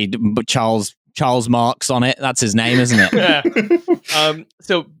a bloody Charles Marx on it? That's his name, isn't it? Yeah.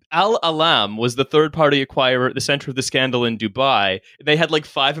 So Al Alam was the third-party acquirer at the center of the scandal in Dubai. They had like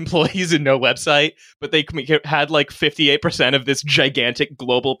 5 employees and no website, but they had like 58% of this gigantic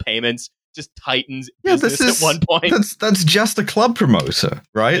global payments just Titans business at one point. That's just a club promoter,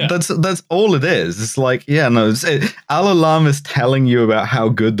 right? Yeah. That's all it is. It's like, Al Alam is telling you about how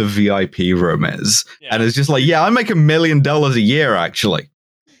good the VIP room is, and it's just like, I make $1 million a year actually.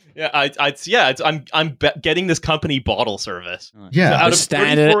 Yeah, I'm getting this company bottle service. Yeah, so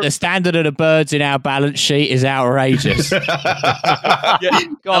the standard of the birds in our balance sheet is outrageous.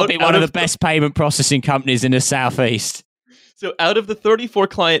 Gotta be one of the best payment processing companies in the southeast. So out of the 34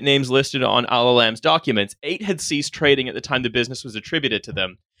 client names listed on Al Alam's documents, 8 had ceased trading at the time the business was attributed to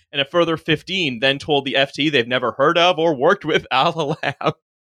them, and a further 15 then told the FT they've never heard of or worked with Al Alam.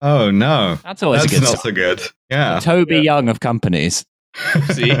 Oh no, That's always that's a good not sign. so good. Yeah. Toby Young of companies.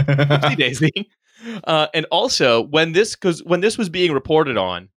 See, Oopsie daisy. And also, when this was being reported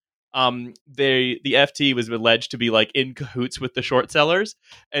on, the FT was alleged to be like in cahoots with the short sellers,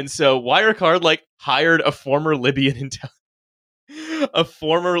 and so Wirecard like hired a former Libyan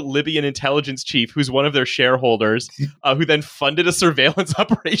intelligence chief who's one of their shareholders, who then funded a surveillance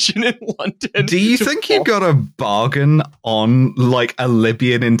operation in London. Do you think you got a bargain on like a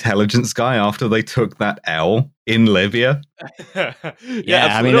Libyan intelligence guy after they took that L in Libya? Yeah,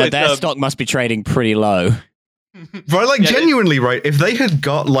 I mean, absolutely. their stock must be trading pretty low. Right, like Yeah, genuinely, right? If they had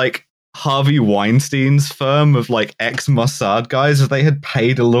got like Harvey Weinstein's firm of like ex-Mossad guys, if they had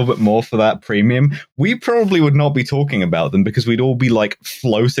paid a little bit more for that premium, we probably would not be talking about them because we'd all be like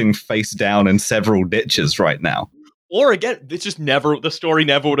floating face down in several ditches right now. Or again, the story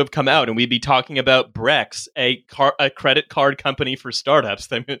never would have come out, and we'd be talking about Brex, a credit card company for startups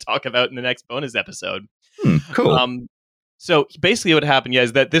that I'm going to talk about in the next bonus episode. Cool. So basically what happened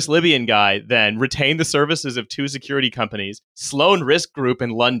is that this Libyan guy then retained the services of two security companies, Sloan Risk Group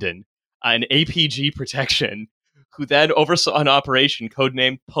in London, and APG Protection, who then oversaw an operation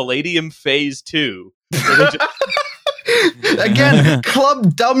codenamed Palladium Phase 2. Again,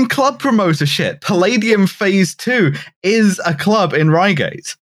 dumb club promoter shit. Palladium Phase 2 is a club in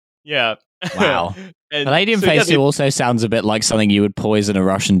Reigate. Yeah. Wow. And Palladium so, Phase yeah, 2 also sounds a bit like something you would poison a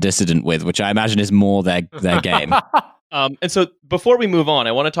Russian dissident with, which I imagine is more their game. And so before we move on,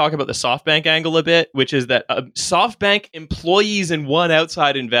 I want to talk about the SoftBank angle a bit, which is that SoftBank employees and one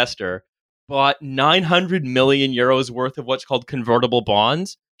outside investor bought 900 million euros worth of what's called convertible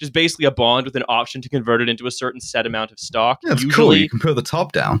bonds, which is basically a bond with an option to convert it into a certain set amount of stock. That's cool. You can put the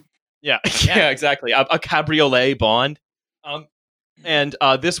top down. Yeah, yeah, exactly. A cabriolet bond. And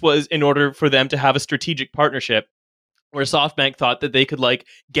this was in order for them to have a strategic partnership where SoftBank thought that they could like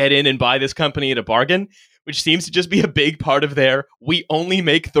get in and buy this company at a bargain, which seems to just be a big part of their "we only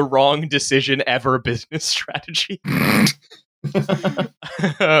make the wrong decision ever" business strategy.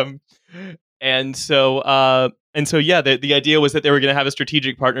 And so, yeah, the idea was that they were going to have a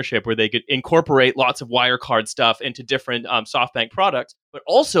strategic partnership where they could incorporate lots of Wirecard stuff into different SoftBank products, but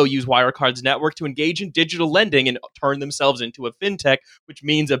also use Wirecard's network to engage in digital lending and turn themselves into a fintech, which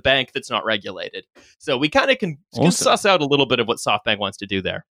means a bank that's not regulated. So we kind of can suss out a little bit of what SoftBank wants to do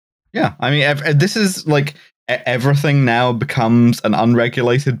there. Yeah, I mean, this is like everything now becomes an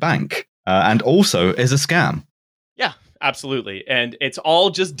unregulated bank, and also is a scam. Yeah, absolutely. And it's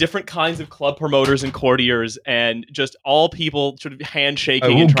all just different kinds of club promoters and courtiers, and just all people sort of handshaking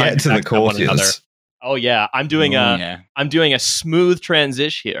We'll and trying get to the connect with one another. courtiers. Oh yeah, I'm doing a smooth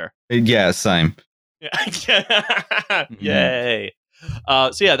transition here. Yeah, same. Yay.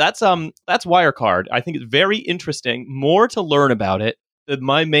 So yeah, that's Wirecard. I think it's very interesting. More to learn about it.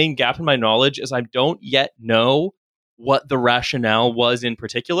 My main gap in my knowledge is I don't yet know what the rationale was in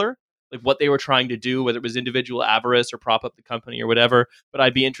particular, like what they were trying to do, whether it was individual avarice or prop up the company or whatever. But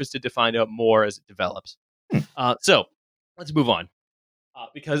I'd be interested to find out more as it develops. So let's move on,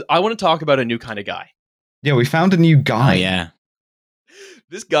 because I want to talk about a new kind of guy. Yeah, we found a new guy. Oh, yeah.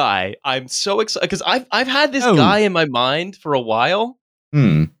 This guy, I'm so excited because I've had this guy in my mind for a while.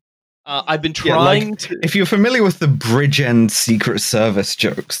 I've been trying to. If you're familiar with the Bridge End Secret Service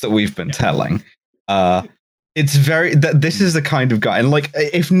jokes that we've been telling, it's very this is the kind of guy, and like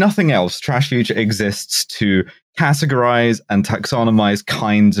if nothing else, Trash Future exists to categorize and taxonomize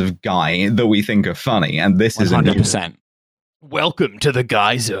kinds of guy that we think are funny, and this is 100%. Welcome to the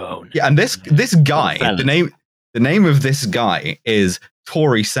Guy Zone. Yeah, and this guy, the name of this guy is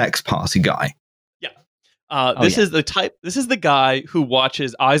Tory Sex Party Guy. This is the guy who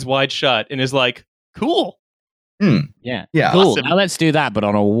watches Eyes Wide Shut and is like, cool. Yeah. Cool. Now let's do that, but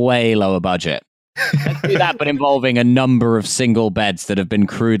on a way lower budget. Let's do that, but involving a number of single beds that have been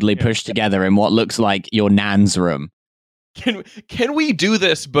crudely pushed together in what looks like your nan's room. Can we do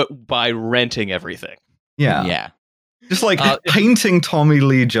this, but by renting everything? Yeah. Just like painting Tommy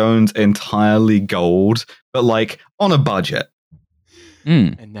Lee Jones entirely gold, but like on a budget.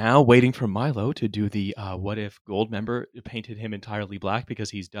 And now waiting for Milo to do the what if Gold member painted him entirely black because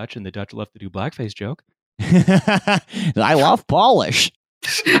he's Dutch and the Dutch love to do blackface joke. I love polish.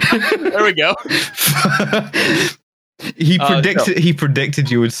 There we go. He predicted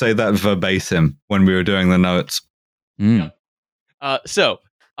you would say that verbatim when we were doing the notes. So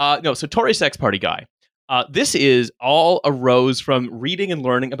Tory Sex Party Guy. This is all arose from reading and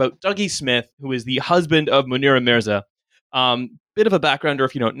learning about Dougie Smith, who is the husband of Munira Mirza. Bit of a backgrounder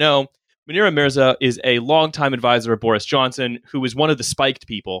if you don't know. Munira Mirza is a longtime advisor of Boris Johnson, who was one of the spiked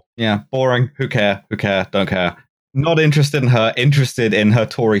people. Yeah, boring. Who care? Don't care. Not interested in her, interested in her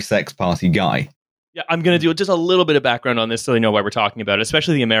Tory sex party guy. Yeah, I'm going to do just a little bit of background on this so they know why we're talking about it,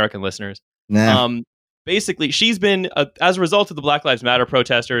 especially the American listeners. Nah. Basically, she's been, as a result of the Black Lives Matter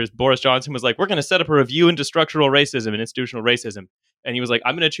protesters, Boris Johnson was like, we're going to set up a review into structural racism and institutional racism. And he was like,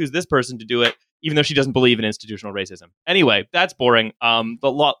 I'm going to choose this person to do it, even though she doesn't believe in institutional racism. Anyway, that's boring.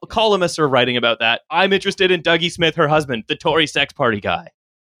 The columnists are writing about that. I'm interested in Dougie Smith, her husband, the Tory sex party guy.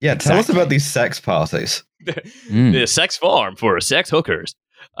 Yeah, tell us about these sex parties. The sex farm for sex hookers.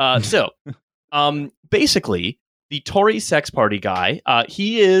 Basically, the Tory sex party guy,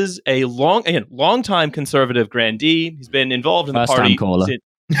 he is a long-time conservative grandee. He's been involved in the party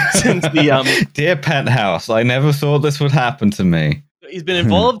since the... Dear Penthouse, I never thought this would happen to me. He's been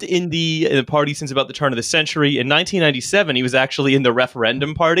involved in the party since about the turn of the century. In 1997, he was actually in the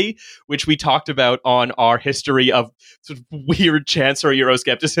referendum party, which we talked about on our history of sort of weird chance or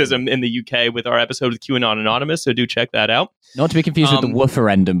Euroscepticism in the UK with our episode with QAnon Anonymous, so do check that out. Not to be confused with the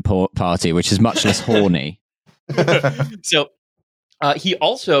Wooferendum party, which is much less horny. So he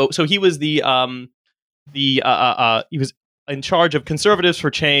was he was in charge of Conservatives for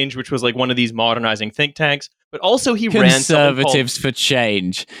Change, which was like one of these modernizing think tanks. But also he ran Conservatives for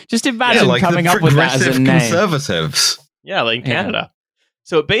Change. Just imagine coming up with that as a name. Conservatives. Yeah, like in Canada.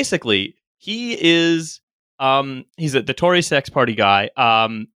 So basically, he is he's the Tory sex party guy,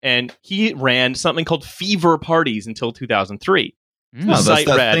 and he ran something called Fever Parties until 2003. That's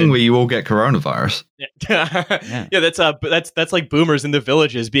that thing where you all get coronavirus. Yeah, that's like boomers in the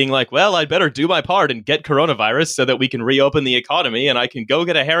villages being like, well, I'd better do my part and get coronavirus so that we can reopen the economy and I can go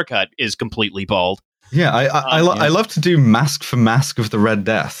get a haircut. Is completely bald. Yeah, I love to do mask for Mask of the Red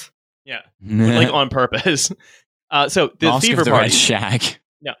Death. Yeah, like on purpose. So the Mask Fever of the Party, Red Shag.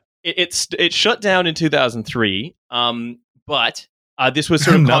 Yeah, it shut down in 2003. But this was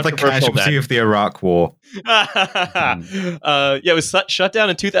sort of another controversial casualty of the Iraq War. It was shut down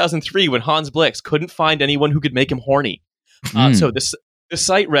in 2003 when Hans Blix couldn't find anyone who could make him horny. So the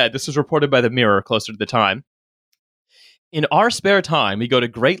site read, this was reported by the Mirror closer to the time. In our spare time, we go to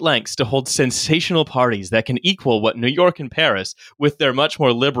great lengths to hold sensational parties that can equal what New York and Paris, with their much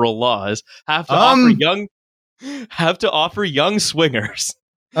more liberal laws, have to offer young swingers.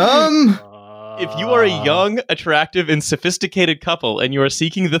 If you are a young, attractive, and sophisticated couple and you are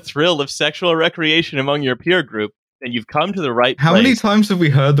seeking the thrill of sexual recreation among your peer group, then you've come to the right place. How many times have we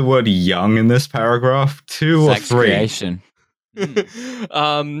heard the word young in this paragraph? 2 or 3? Creation.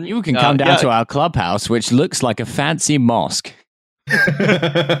 You can come down to our clubhouse, which looks like a fancy mosque.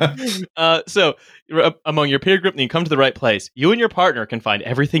 So among your peer group, and you come to the right place. You and your partner can find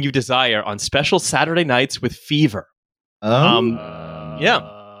everything you desire on special Saturday nights with Fever.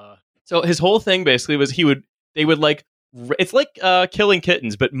 Yeah. So his whole thing basically was they would like, it's like Killing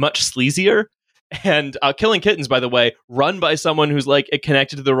Kittens, but much sleazier. And Killing Kittens, by the way, run by someone who's like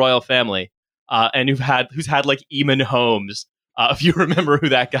connected to the royal family, and who's had like Eamon Holmes, if you remember who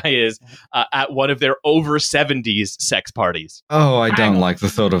that guy is, at one of their over 70s sex parties. Oh, I don't like the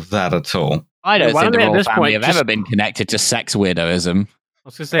thought of that at all. I don't think the royal family have ever been connected to sex weirdoism. I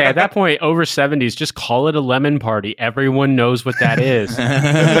was going to say, at that point, over 70s, just call it a lemon party. Everyone knows what that is.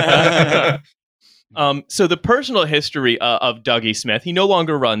 So the personal history of Dougie Smith, he no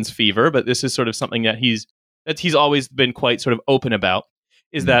longer runs Fever, but this is sort of something that he's always been quite sort of open about,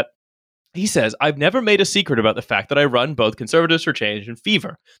 is that he says, I've never made a secret about the fact that I run both Conservatives for Change and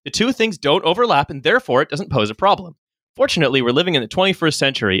Fever. The two things don't overlap, and therefore it doesn't pose a problem. Fortunately, we're living in the 21st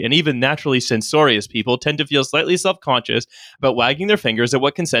century, and even naturally censorious people tend to feel slightly self-conscious about wagging their fingers at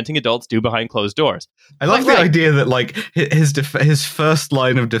what consenting adults do behind closed doors. I like the idea that, like, his first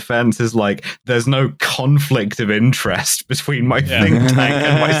line of defense is like, there's no conflict of interest between my think tank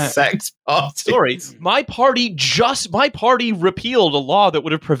and my sex party. Sorry, my party repealed a law that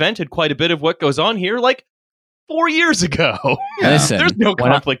would have prevented quite a bit of what goes on here, like, 4 years ago. Listen, there's no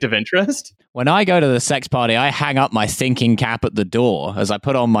conflict of interest. When I go to the sex party, I hang up my thinking cap at the door as I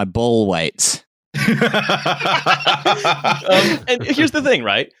put on my ball weights. And here's the thing,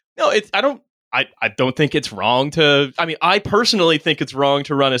 right? No, I don't think it's wrong to. I mean, I personally think it's wrong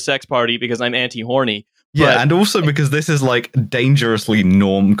to run a sex party because I'm anti-horny. Yeah, and also because this is like dangerously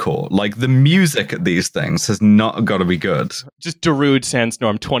normcore. Like the music at these things has not got to be good. Just Darude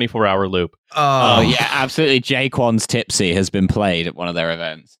Sandstorm 24-hour loop. Oh yeah, absolutely. Jaquan's Tipsy has been played at one of their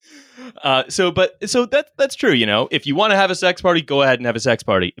events. So that's true. You know, if you want to have a sex party, go ahead and have a sex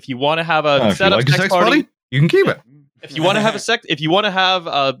party. If you want to have a sex party, you can keep it. If you want to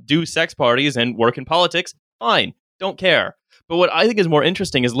have do sex parties and work in politics, fine, don't care. But what I think is more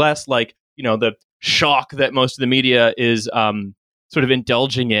interesting is less like, you know, the shock that most of the media is sort of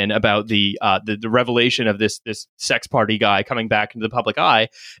indulging in about the revelation of this sex party guy coming back into the public eye,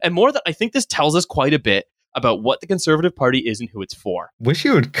 and more that I think this tells us quite a bit about what the Conservative Party is and who it's for. Wish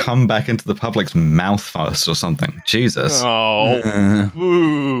you would come back into the public's mouth first or something. Jesus. Oh,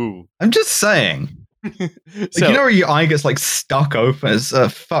 ooh. I'm just saying. So, you know where your eye gets like stuck open? It's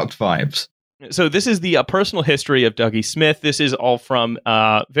fucked vibes. So this is the personal history of Dougie Smith. This is all from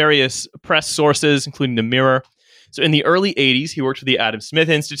various press sources, including the Mirror. So in the early 80s, he worked for the Adam Smith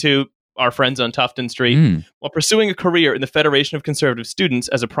Institute, our friends on Tufton Street, while pursuing a career in the Federation of Conservative Students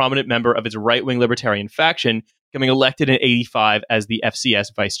as a prominent member of its right-wing libertarian faction, becoming elected in 85 as the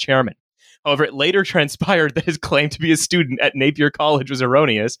FCS vice chairman. However, it later transpired that his claim to be a student at Napier College was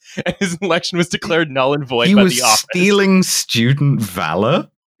erroneous, and his election was declared null and void by the office. He was stealing student valor?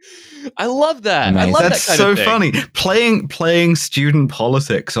 I love that. Amazing. I love That's that kind so of thing. funny. Playing student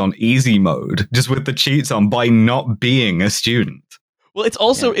politics on easy mode, just with the cheats on, by not being a student. Well, it's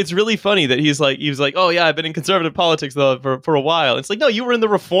also it's really funny that he was like, oh yeah, I've been in conservative politics for a while. It's like, no, you were in the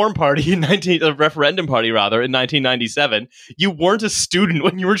Reform Party the Referendum Party rather in 1997. You weren't a student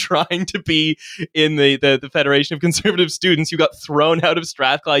when you were trying to be in the Federation of Conservative Students. You got thrown out of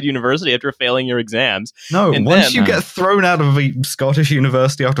Strathclyde University after failing your exams. No, And once then- you get thrown out of a Scottish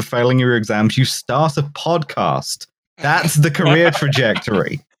university after failing your exams, you start a podcast. That's the career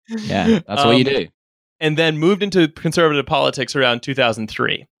trajectory. Yeah, that's what you do. And then moved into conservative politics around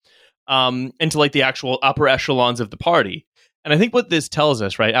 2003, into like the actual upper echelons of the party. And I think what this tells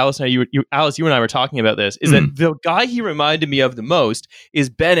us, right, Alice, Alice, you and I were talking about this, is that the guy he reminded me of the most is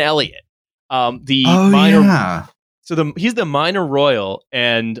Ben Elliott, minor. So he's the minor royal,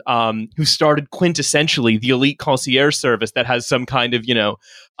 and who started quintessentially the elite concierge service that has some kind of that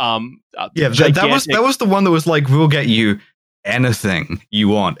was the one that was like, we'll get you anything you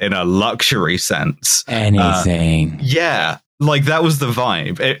want in a luxury sense. Anything. Yeah, like that was the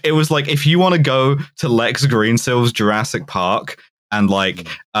vibe. It was like, if you want to go to Lex Greensil's Jurassic Park and like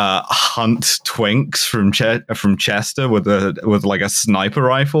hunt twinks from Chester with like a sniper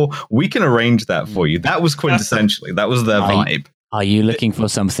rifle, we can arrange that for you. That was quintessentially, that was their vibe. Are you looking for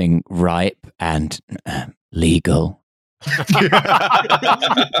something ripe and legal? So,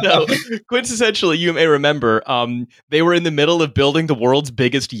 quintessentially, you may remember, they were in the middle of building the world's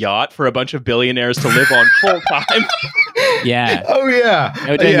biggest yacht for a bunch of billionaires to live on full time. Yeah. Oh yeah.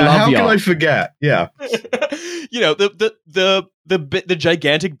 They were doing Yeah. Love How Yacht. can I forget? Yeah. The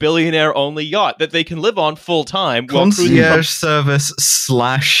gigantic billionaire only yacht that they can live on full time. Concierge service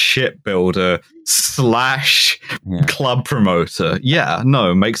 / shipbuilder / club promoter. Yeah,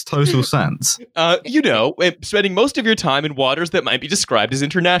 no, makes total sense. Spending most of your time in waters that might be described as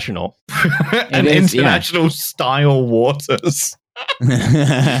international. And international style waters.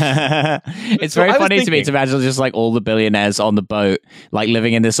 It's very funny to me to imagine just like all the billionaires on the boat, like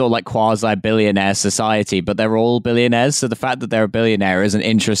living in this sort of like quasi billionaire society, but they're all billionaires. So the fact that they're a billionaire isn't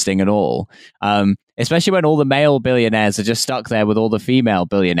interesting at all. Especially when all the male billionaires are just stuck there with all the female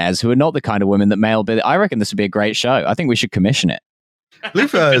billionaires who are not the kind of women that I reckon this would be a great show. I think we should commission it.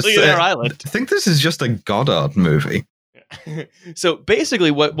 Billionaire Island. I think this is just a Goddard movie. So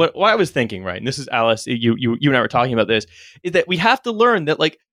basically what I was thinking, right, and this is Alice, you and I were talking about this, is that we have to learn that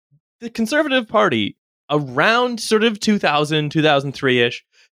like the Conservative Party around sort of 2003-ish,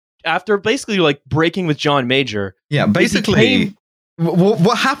 after basically like breaking with John Major. Yeah, basically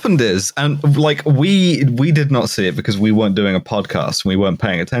what happened is, and like we did not see it because we weren't doing a podcast and we weren't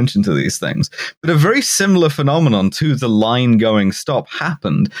paying attention to these things, but a very similar phenomenon to the line going stop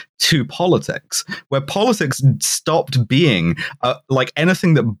happened to politics, where politics stopped being like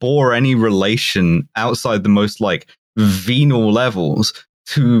anything that bore any relation outside the most like venal levels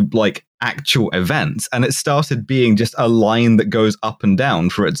to like actual events, and it started being just a line that goes up and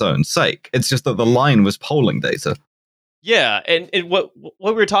down for its own sake. It's just that the line was polling data. Yeah, and what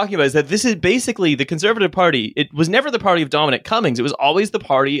we were talking about is that this is basically the Conservative Party. It was never the party of Dominic Cummings. It was always the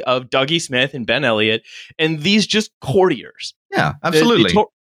party of Dougie Smith and Ben Elliott, and these just courtiers. Yeah, absolutely.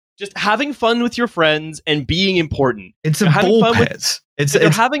 Just having fun with your friends and being important. It's a ball pit.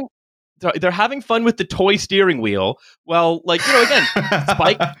 They're having fun with the toy steering wheel. Well, like, again,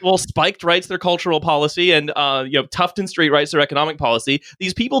 Spiked writes their cultural policy, and Tufton Street writes their economic policy.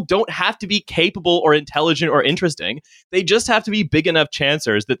 These people don't have to be capable or intelligent or interesting. They just have to be big enough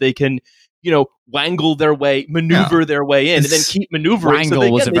chancers that they can, wangle their way, maneuver their way in, and then keep maneuvering.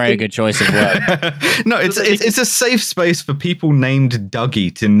 Wangle was a very good choice of word. No, it's a safe space for people named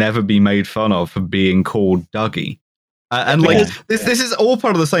Dougie to never be made fun of for being called Dougie. And like this is all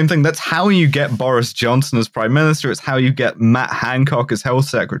part of the same thing. That's how you get Boris Johnson as prime minister. It's how you get Matt Hancock as health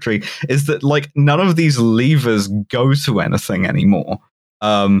secretary. Is that like none of these levers go to anything anymore?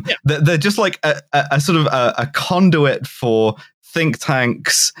 They're just like a sort of a conduit for think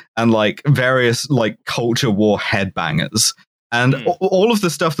tanks and like various like culture war headbangers. And all of the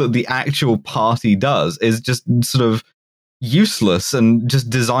stuff that the actual party does is just sort of useless and just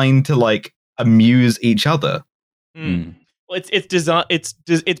designed to like amuse each other. Well,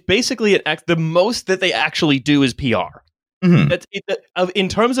 it's basically the most that they actually do is PR. That's in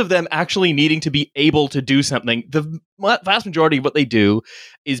terms of them actually needing to be able to do something. The vast majority of what they do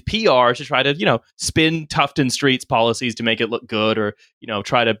is PR to try to spin Tufton Street's policies to make it look good, or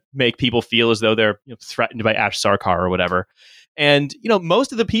try to make people feel as though they're threatened by Ash Sarkar or whatever. And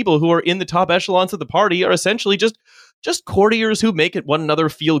most of the people who are in the top echelons of the party are essentially just courtiers who make one another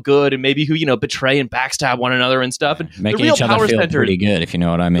feel good, and maybe who betray and backstab one another and stuff. And making the real each other power feel centers, pretty good, if you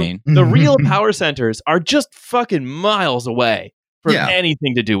know what I mean. The real power centers are just fucking miles away from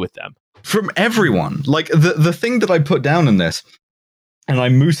anything to do with them. From everyone. Like the thing that I put down in this, and I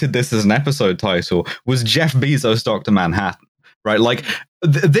mooted this as an episode title, was Jeff Bezos, Dr. Manhattan. Right, like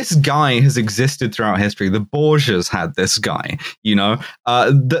this guy has existed throughout history. The Borgias had this guy,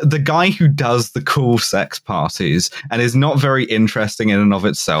 the guy who does the cool sex parties and is not very interesting in and of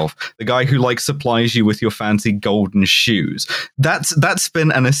itself. The guy who like supplies you with your fancy golden shoes. That's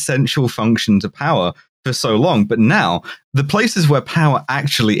been an essential function to power for so long. But now the places where power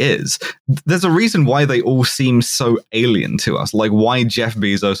actually is, there's a reason why they all seem so alien to us. Like why Jeff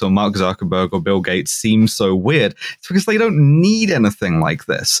Bezos or Mark Zuckerberg or Bill Gates seem so weird. It's because they don't need anything like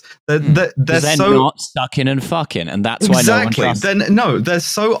this. They're so not sucking and fucking, and that's why exactly. No one trusts. They're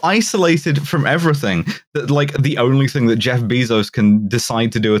so isolated from everything that like the only thing that Jeff Bezos can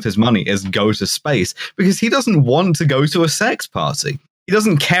decide to do with his money is go to space, because he doesn't want to go to a sex party. He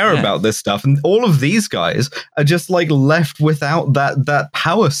doesn't care about this stuff, and all of these guys are just like left without that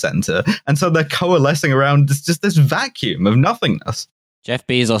power center, and so they're coalescing around this vacuum of nothingness. Jeff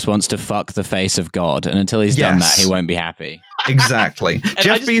Bezos wants to fuck the face of God, and until he's done that, he won't be happy. Exactly.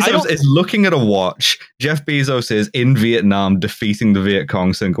 Jeff Bezos is looking at a watch. Jeff Bezos is in Vietnam defeating the Viet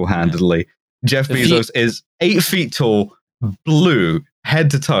Cong single-handedly. Jeff Bezos is 8 feet tall, blue, head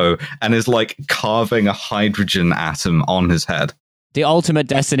to toe, and is like carving a hydrogen atom on his head. The ultimate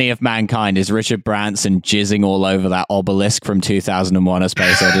destiny of mankind is Richard Branson jizzing all over that obelisk from 2001: A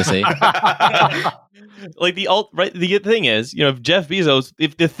Space Odyssey. Like the thing is, if Jeff Bezos,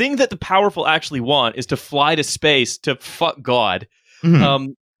 if the thing that the powerful actually want is to fly to space to fuck God,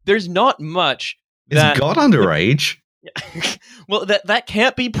 there's not much. Is God underage? Well, that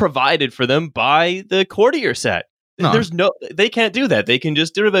can't be provided for them by the courtier set. No. They can't do that. They can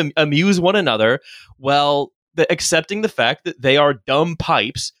just sort of amuse one another while accepting the fact that they are dumb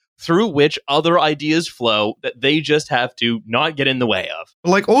pipes through which other ideas flow that they just have to not get in the way of.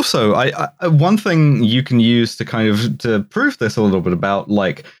 Like, also, I one thing you can use to kind of to prove this a little bit about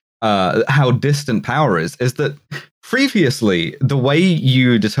like how distant power is that previously the way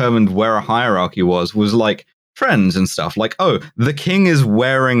you determined where a hierarchy was like trends and stuff. Like, oh, the king is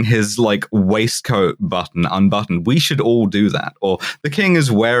wearing his like waistcoat button unbuttoned, we should all do that. Or the king is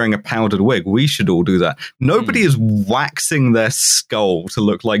wearing a powdered wig, we should all do that. Nobody is waxing their skull to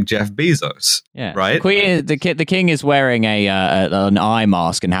look like Jeff Bezos. Yeah, right. The king is wearing an eye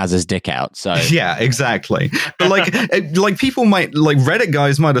mask and has his dick out. So yeah, exactly. But like people might, like Reddit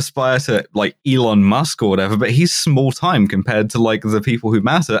guys might aspire to like Elon Musk or whatever, but he's small time compared to like the people who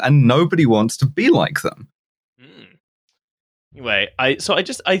matter, and nobody wants to be like them. Anyway, I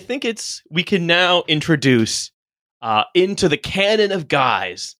think we can now introduce into the canon of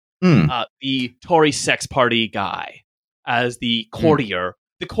guys the Tory sex party guy as the courtier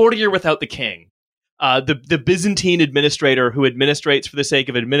without the king, the Byzantine administrator who administrates for the sake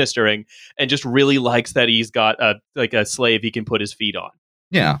of administering and just really likes that he's got a slave he can put his feet on.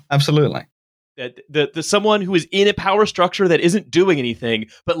 Yeah, absolutely. The someone who is in a power structure that isn't doing anything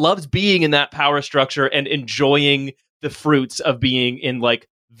but loves being in that power structure and enjoying the fruits of being in like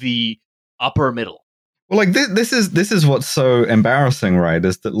the upper middle. Well, like this is what's so embarrassing, right?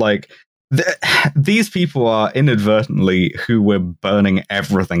 Is that like these people are inadvertently who we're burning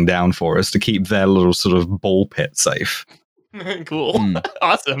everything down for us to keep their little sort of ball pit safe. Cool,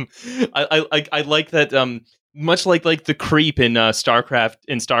 awesome. I like that. Much like the creep in StarCraft.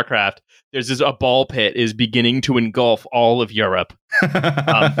 In StarCraft, there's a ball pit is beginning to engulf all of Europe.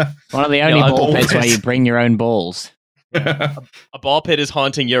 One of the only ball pits where you bring your own balls. A ball pit is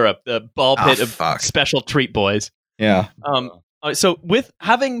haunting Europe. The ball pit of special treat boys. Yeah. So with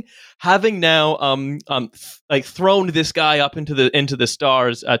having now like thrown this guy up into the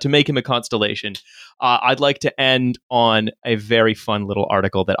stars to make him a constellation, I'd like to end on a very fun little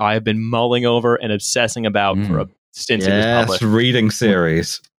article that I have been mulling over and obsessing about for a stint in this public. Reading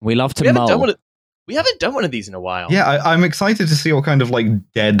series. We love to mull. We haven't done one of these in a while. Yeah, I'm excited to see what kind of like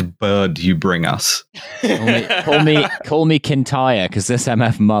dead bird you bring us. Call me Kintyre, because this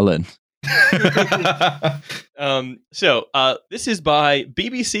MF Mullen. So this is by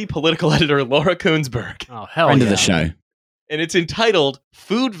BBC political editor Laura Kuenssberg. Oh, hell Friend yeah. of the show. And it's entitled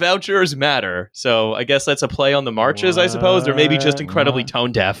Food Vouchers Matter. So I guess that's a play on the marches, I suppose, or maybe just incredibly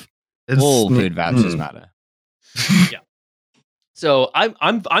tone deaf. All food vouchers matter. Yeah. So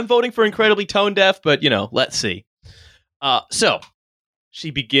I'm voting for incredibly tone deaf, but let's see. So she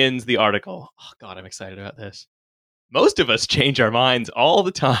begins the article. Oh God, I'm excited about this. Most of us change our minds all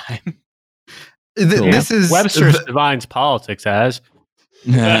the time. This is Webster's defines politics as.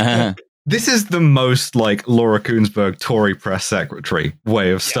 This is the most like Laura Kuenssberg Tory press secretary way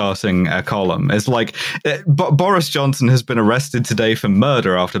of starting a column. It's like Boris Johnson has been arrested today for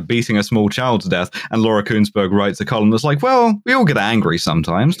murder after beating a small child to death, and Laura Kuenssberg writes a column that's like, well, we all get angry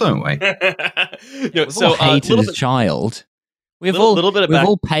sometimes, don't we? We've all hated a child. We've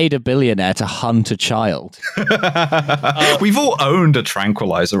all paid a billionaire to hunt a child. We've all owned a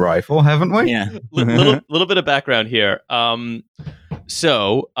tranquilizer rifle, haven't we? Yeah. little bit of background here.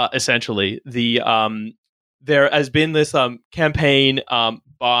 So essentially, there has been this campaign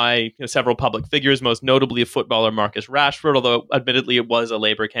by several public figures, most notably a footballer Marcus Rashford, although admittedly it was a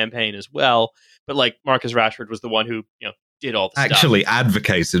Labour campaign as well. But like Marcus Rashford was the one who did all the actually stuff.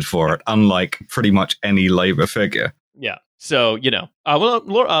 Advocated for it, unlike pretty much any Labour figure. Yeah. So Rebecca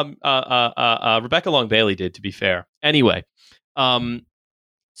Long Bailey did, to be fair. Anyway,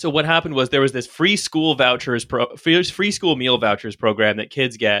 so what happened was there was this free school meal vouchers program that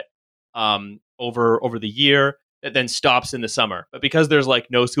kids get over the year that then stops in the summer. But because there's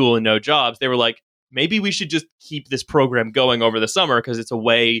like no school and no jobs, they were like, maybe we should just keep this program going over the summer because it's a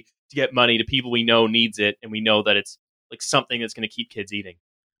way to get money to people we know needs it, and we know that it's like something that's going to keep kids eating.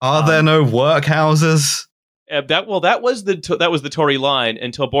 Are there no workhouses? That was the Tory line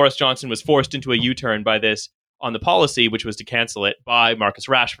until Boris Johnson was forced into a U-turn by this on the policy, which was to cancel it by Marcus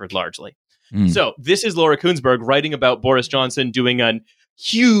Rashford largely. So this is Laura Kuenssberg writing about Boris Johnson doing a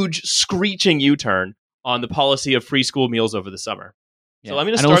huge screeching U-turn on the policy of free school meals over the summer. Yeah. So I'm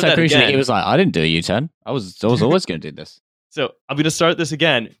going to start that again. He was like, I didn't do a U-turn. I was always going to do this. So I'm going to start this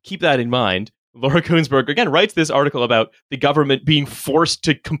again. Keep that in mind. Laura Kuenssberg again writes this article about the government being forced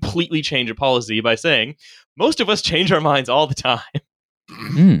to completely change a policy by saying, most of us change our minds all the time.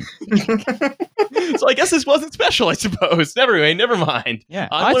 So I guess this wasn't special, I suppose. Never mind. Yeah,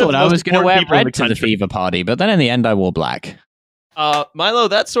 I thought I was going to wear red to the Fever party, but then in the end I wore black. Milo,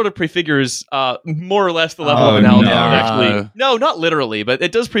 that sort of prefigures more or less the level of analysis. No, not literally, but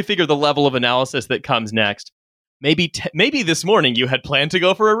it does prefigure the level of analysis that comes next. Maybe this morning you had planned to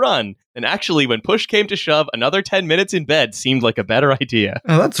go for a run, and actually when push came to shove, another 10 minutes in bed seemed like a better idea.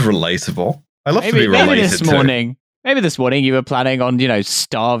 Oh, that's relatable. I love to be related Maybe this morning you were planning on,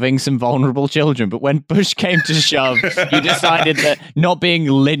 starving some vulnerable children, but when push came to shove, you decided that not being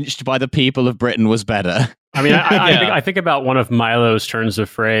lynched by the people of Britain was better. I mean, I think about one of Milo's turns of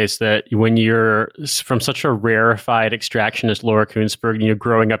phrase that when you're from such a rarefied extraction as Laura Kuenssberg,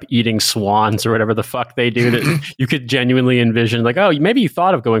 growing up eating swans or whatever the fuck they do, that you could genuinely envision like, oh, maybe you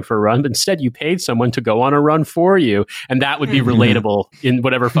thought of going for a run, but instead you paid someone to go on a run for you. And that would be relatable in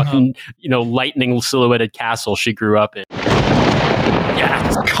whatever fucking, lightning silhouetted castle she grew up in.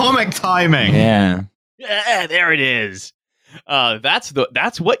 Yeah. Comic timing. Yeah. Yeah, there it is. That's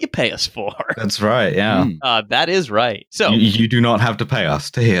what you pay us for. That's right. Yeah. That is right. So you do not have to pay us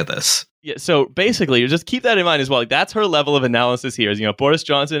to hear this. Yeah. So basically, you just keep that in mind as well. Like, that's her level of analysis here. Is Boris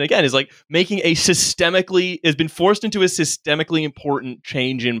Johnson again is like making has been forced into a systemically important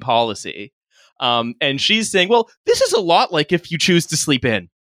change in policy, and she's saying, well, this is a lot like if you choose to sleep in.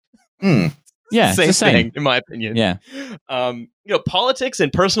 Yeah, same thing in my opinion. Yeah. Politics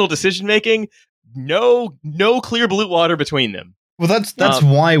and personal decision making. No clear blue water between them. Well, that's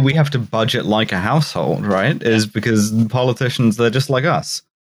why we have to budget like a household, right? Is because politicians, they're just like us.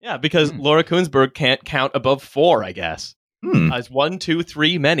 Yeah, because Laura Kuenssberg can't count above 4, I guess. As 1, 2,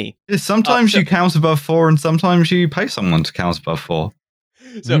 3, many. Sometimes you count above 4, and sometimes you pay someone to count above 4.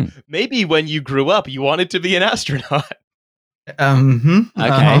 So maybe when you grew up, you wanted to be an astronaut.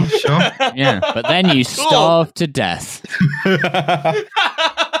 Okay, sure. Yeah, but then you starved to death.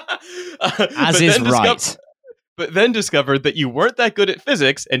 As is right. But then discovered that you weren't that good at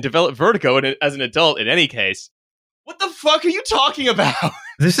physics and developed vertigo as an adult in any case. What the fuck are you talking about?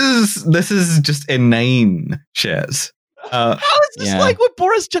 This is just inane shit. How is this like what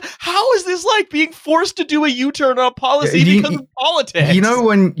how is this like being forced to do a U-turn on policy because of politics? You know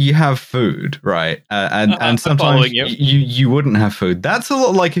when you have food, right? And sometimes you wouldn't have food. That's a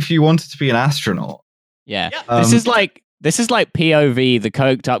lot like if you wanted to be an astronaut. Yeah. This is like POV, the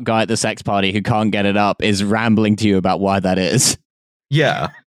coked up guy at the sex party who can't get it up is rambling to you about why that is. Yeah.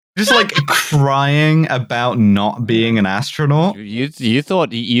 Just like crying about not being an astronaut. You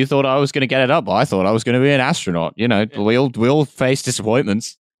thought I was going to get it up. I thought I was going to be an astronaut. You know, we all face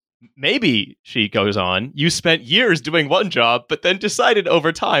disappointments. Maybe, she goes on, you spent years doing one job, but then decided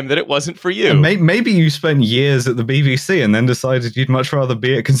over time that it wasn't for you. Maybe you spent years at the BBC and then decided you'd much rather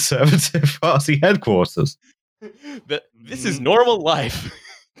be at Conservative Party headquarters. This is normal life.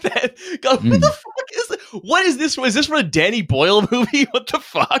 God, what the fuck is this? What is this? Is this from a Danny Boyle movie? What the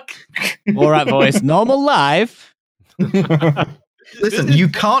fuck? All right, voice. Normal life. Listen, you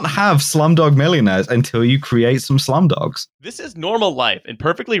can't have Slumdog Millionaires until you create some Slumdogs. This is normal life and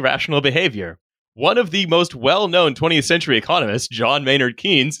perfectly rational behavior. One of the most well-known 20th century economists, John Maynard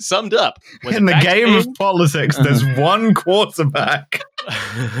Keynes, summed up. In the game of politics, there's one quarterback.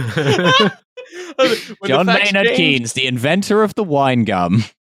 John Maynard Keynes, the inventor of the wine gum.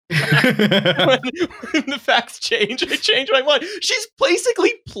 when the facts change, I change my mind. She's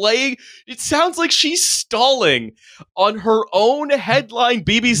basically playing. It sounds like she's stalling on her own headline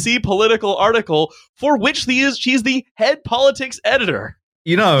BBC political article, for which she's the head politics editor.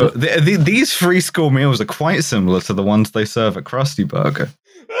 You know, these free school meals are quite similar to the ones they serve at Krusty Burger.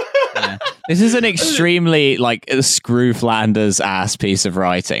 Yeah. This is an extremely Screw Flanders ass piece of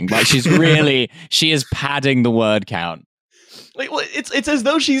writing. Like she is padding the word count. It's as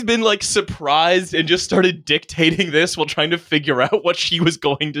though she's been surprised and just started dictating this while trying to figure out what she was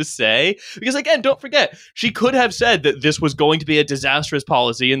going to say. Because again, don't forget, she could have said that this was going to be a disastrous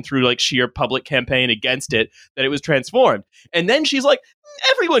policy, and through sheer public campaign against it, that it was transformed. And then she's like,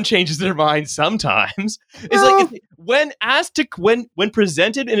 everyone changes their mind sometimes. It's when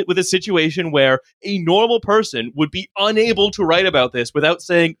presented with a situation where a normal person would be unable to write about this without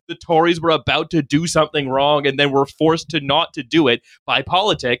saying the Tories were about to do something wrong and then were forced to not to do it by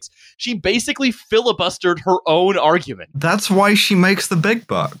politics, she basically filibustered her own argument. That's why she makes the big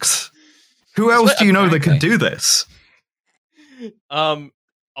bucks. Who else do you know that could do this?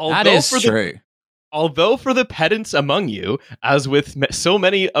 That is true. Although for the pedants among you, as with so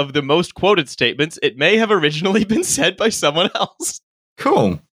many of the most quoted statements, it may have originally been said by someone else.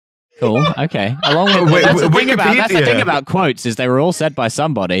 Cool. Okay. That's the thing about quotes is they were all said by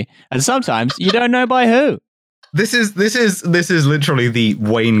somebody, and sometimes you don't know by who. This is literally the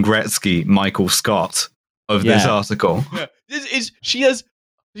Wayne Gretzky, Michael Scott of this article. Yeah. She has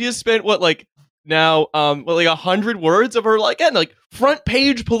spent 100 words of her front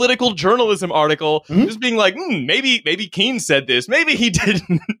page political journalism article, just being maybe Keynes said this, maybe he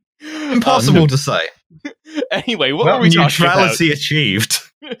didn't. Impossible to say. Anyway, what were we talking about? Neutrality achieved.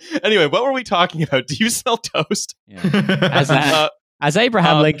 Anyway, what were we talking about? Do you sell toast? Yeah. As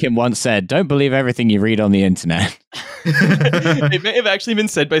Abraham Lincoln once said, don't believe everything you read on the internet. It may have actually been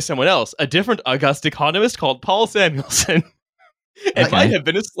said by someone else, a different august economist called Paul Samuelson. It might have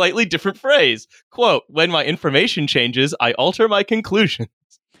been a slightly different phrase. Quote, when my information changes, I alter my conclusions.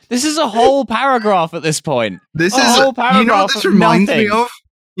 This is a whole paragraph at this point. This is a whole paragraph. You know what this reminds me of?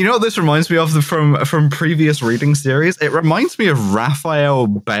 You know what this reminds me of from previous reading series? It reminds me of Raphael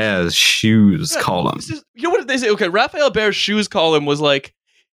Bear's Shoes column. You know what they say? Okay, Raphael Bear's Shoes column was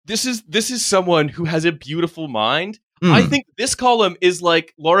this is someone who has a beautiful mind. I think this column is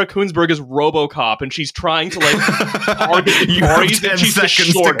like Laura Koonsberg as RoboCop, and she's trying to target you Tories have 10 that she's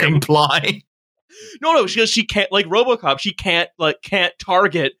seconds to comply. No, she can't RoboCop. She can't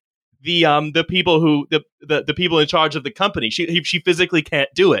target the people who the people in charge of the company. She physically can't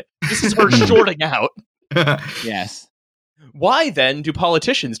do it. This is her shorting out. Yes. Why then do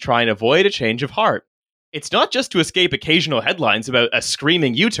politicians try and avoid a change of heart? It's not just to escape occasional headlines about a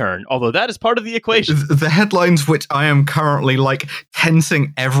screaming U-turn, although that is part of the equation. The headlines which I am currently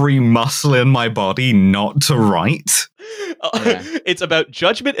tensing every muscle in my body not to write. It's about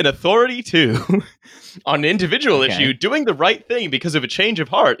judgment and authority too. On an individual issue, doing the right thing because of a change of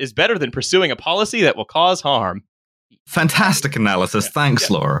heart is better than pursuing a policy that will cause harm. Fantastic analysis. Thanks,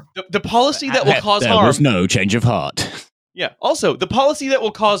 Laura. The policy that will cause harm. There was no change of heart. Yeah. Also, the policy that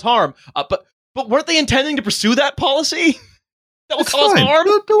will cause harm, but weren't they intending to pursue that policy? That will cause harm?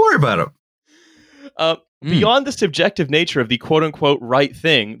 Don't worry about it. Beyond the subjective nature of the quote-unquote right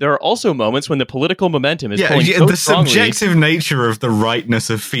thing, there are also moments when the political momentum is pulling so the strongly. Subjective nature of the rightness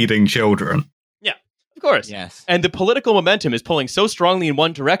of feeding children. Yeah, Of course. Yes. And the political momentum is pulling so strongly in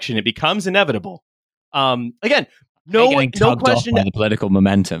one direction, it becomes inevitable. Again, no question. By the political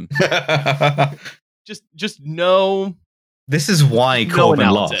momentum. just no. This is why Corbyn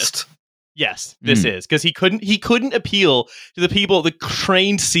analysis. lost. Yes, this is because he couldn't appeal to the people, the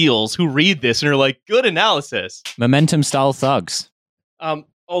trained seals who read this and are like, good analysis. Momentum style thugs.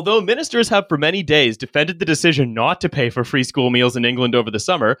 Although ministers have for many days defended the decision not to pay for free school meals in England over the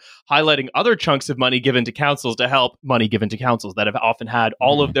summer, highlighting other chunks of money given to councils that have often had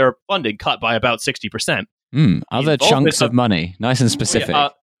all of their funding cut by about 60%. Other chunks of money. Nice and specific.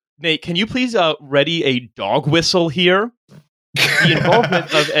 Nate, can you please ready a dog whistle here? The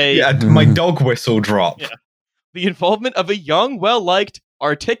involvement of my dog whistle drop. Yeah. The involvement of a young, well-liked,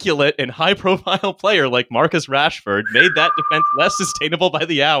 articulate, and high-profile player like Marcus Rashford made that defense less sustainable by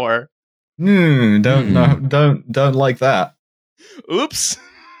the hour. Don't like that. Oops.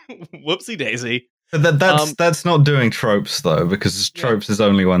 Whoopsie daisy. That's not doing tropes though, because tropes is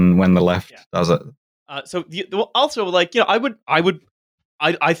only when the left does it. Also, like, you know,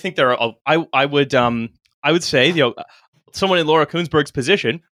 I think there are. I would say, you know, someone in Laura Kuenssberg's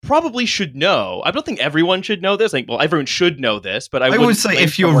position probably should know. I don't think everyone should know this. Like, well, everyone should know this, but I would say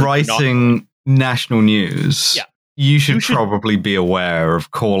if you're writing national news, you should probably be aware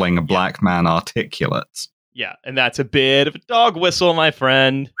of calling a black man articulate. Yeah, and that's a bit of a dog whistle, my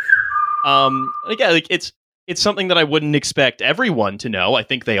friend. Again, like it's something that I wouldn't expect everyone to know. I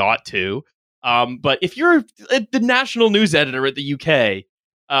think they ought to. But if you're the national news editor at the UK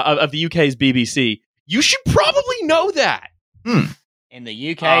of the UK's BBC, you should probably know that. In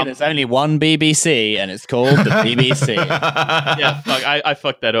the UK, there's only one BBC, and it's called the BBC. I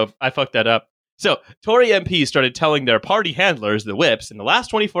fucked that up. So, Tory MPs started telling their party handlers, the whips, in the last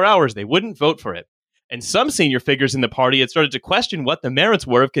 24 hours they wouldn't vote for it. And some senior figures in the party had started to question what the merits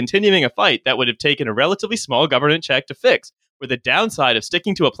were of continuing a fight that would have taken a relatively small government check to fix, where the downside of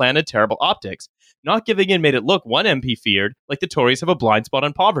sticking to a plan had terrible optics. Not giving in made it look, one MP feared, like the Tories have a blind spot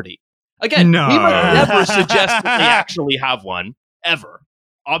on poverty. Again, we might never suggest that they actually have one, ever.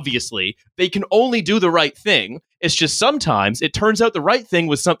 Obviously, they can only do the right thing. It's just sometimes it turns out the right thing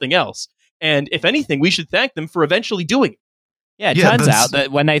was something else. And if anything, we should thank them for eventually doing it. Yeah, it turns out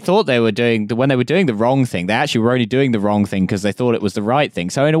that when they thought they were doing the wrong thing, they actually were only doing the wrong thing because they thought it was the right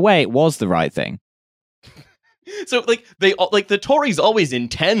thing. So in a way, it was the right thing. So, like, the Tories always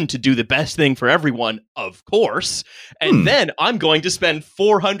intend to do the best thing for everyone, of course. And then I'm going to spend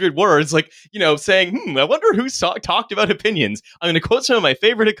 400 words, like, you know, saying, I wonder who talked about opinions. I'm going to quote some of my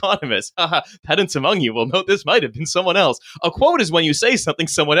favorite economists. Pedants among you will note this might have been someone else. A quote is when you say something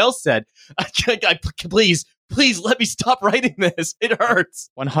someone else said. Please let me stop writing this. It hurts.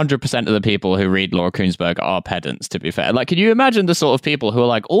 100% of the people who read Laura Kuenssberg are pedants, to be fair. Like, can you imagine the sort of people who are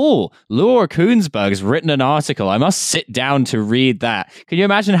like, oh, Laura Kuenssberg's written an article. I must sit down to read that. Can you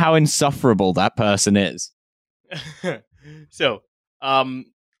imagine how insufferable that person is? So,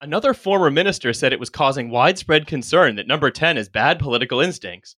 another former minister said it was causing widespread concern that number 10 has bad political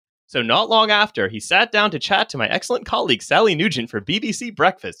instincts. So not long after, he sat down to chat to my excellent colleague Sally Nugent for BBC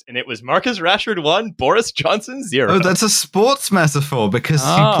Breakfast, and it was Marcus Rashford 1, Boris Johnson 0. Oh, that's a sports metaphor because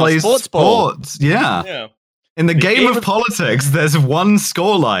he plays sports. Yeah. In the game of politics, there's one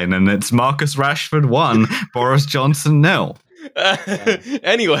scoreline, and it's Marcus Rashford 1, Boris Johnson 0.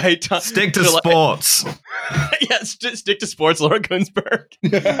 Anyway, stick to sports. Stick to sports, Laura Kuenssberg.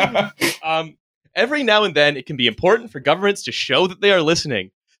 Every now and then, it can be important for governments to show that they are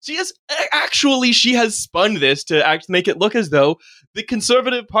listening. She has spun this to make it look as though the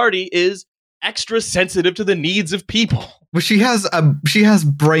Conservative Party is extra sensitive to the needs of people. Well, she has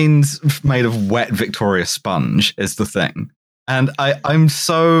brains made of wet Victoria sponge is the thing. And I'm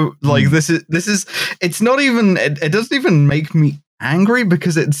so like this is it's not even it doesn't even make me angry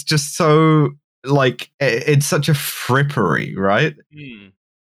because it's just so like it's such a frippery, right?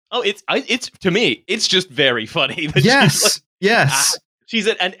 Oh, it's to me it's just very funny. Yes. She's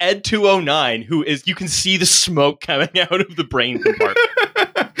an Ed 209 who is, you can see the smoke coming out of the brain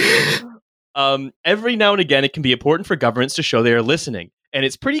compartment. Every now and again, it can be important for governments to show they are listening. And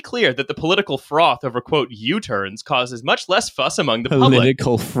it's pretty clear that the political froth over, quote, U-turns causes much less fuss among the public.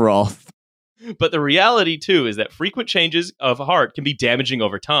 Political froth. But the reality, too, is that frequent changes of heart can be damaging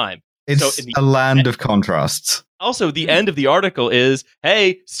over time. It's a land of contrasts. Also, the end of the article is,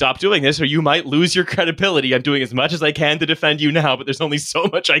 hey, stop doing this or you might lose your credibility. I'm doing as much as I can to defend you now, but there's only so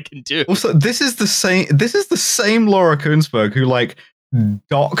much I can do. Also, this is the same Laura Kuenssberg who, like,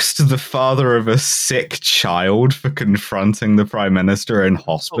 doxed the father of a sick child for confronting the prime minister in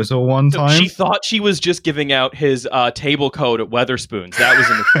hospital one So time. she thought she was just giving out his table code at Weatherspoons. That was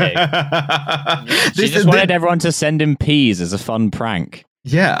a mistake. She just wanted everyone to send him peas as a fun prank.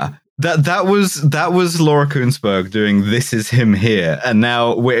 Yeah. That was Laura Kuenssberg doing This Is Him Here, and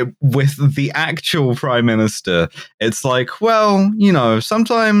now with the actual prime minister, it's like, well, you know,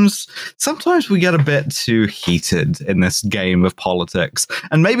 sometimes we get a bit too heated in this game of politics,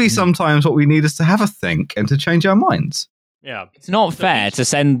 and maybe sometimes what we need is to have a think and to change our minds. Yeah. It's not fair to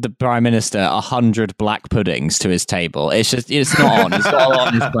send the prime minister 100 black puddings to his table. It's not on. It's not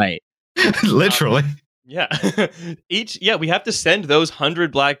on his plate. Literally. Yeah. We have to send those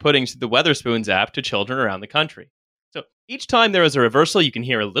 100 black puddings to the Weatherspoons app to children around the country. So each time there is a reversal, you can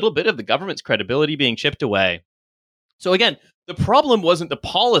hear a little bit of the government's credibility being chipped away. So again, the problem wasn't the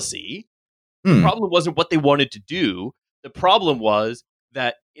policy. The problem wasn't what they wanted to do. The problem was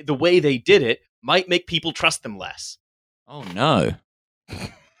that the way they did it might make people trust them less. Oh, no.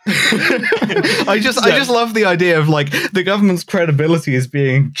 I just love the idea of like the government's credibility is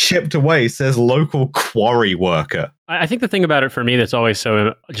being chipped away, says local quarry worker. I think the thing about it for me that's always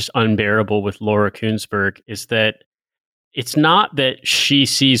so just unbearable with Laura Kuenssberg is that it's not that she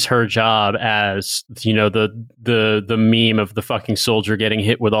sees her job as, you know, the meme of the fucking soldier getting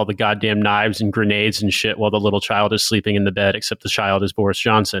hit with all the goddamn knives and grenades and shit while the little child is sleeping in the bed, except the child is Boris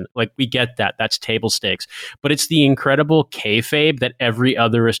Johnson. Like, we get that. That's table stakes. But it's the incredible kayfabe that every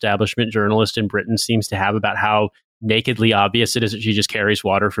other establishment journalist in Britain seems to have about how nakedly obvious it is that she just carries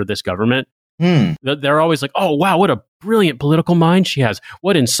water for this government. They're always like, oh, wow, what a brilliant political mind she has.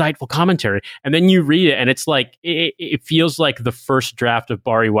 What insightful commentary. And then you read it and it's like, it feels like the first draft of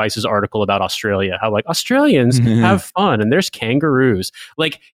Bari Weiss's article about Australia. How like Australians have fun and there's kangaroos.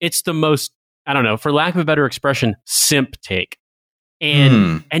 Like, it's the most, I don't know, for lack of a better expression, simp take.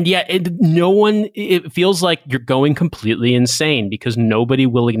 And yet it feels like you're going completely insane because nobody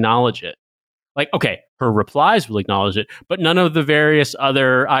will acknowledge it. Like, okay, her replies will acknowledge it, but none of the various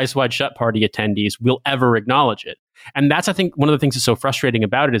other Eyes Wide Shut party attendees will ever acknowledge it. And that's, I think, one of the things that's so frustrating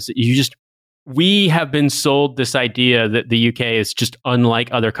about it is that we have been sold this idea that the UK is just unlike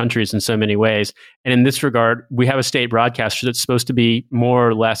other countries in so many ways. And in this regard, we have a state broadcaster that's supposed to be more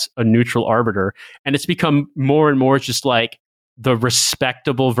or less a neutral arbiter. And it's become more and more just like the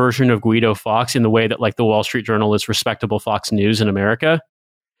respectable version of Guido Fawkes in the way that like the Wall Street Journal is respectable Fox News in America.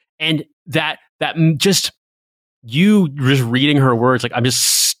 And that just reading her words, like I'm just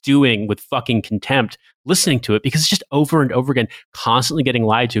stewing with fucking contempt listening to it because it's just over and over again, constantly getting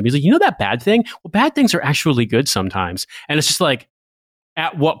lied to. He's like, you know that bad thing? Well, bad things are actually good sometimes. And it's just like,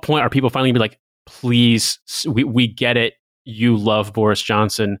 at what point are people finally gonna be like, please, we get it. You love Boris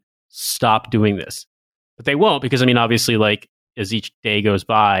Johnson. Stop doing this. But they won't because, I mean, obviously, like, as each day goes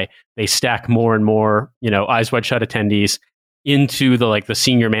by, they stack more and more, you know, Eyes Wide Shut attendees into the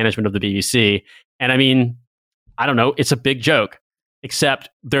senior management of the BBC. And I mean, I don't know, it's a big joke, except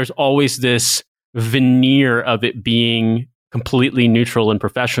there's always this veneer of it being completely neutral and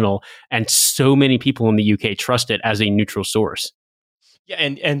professional. And so many people in the UK trust it as a neutral source. Yeah,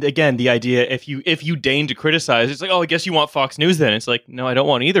 and again, the idea if you deign to criticize, it's like, oh, I guess you want Fox News then. It's like, no, I don't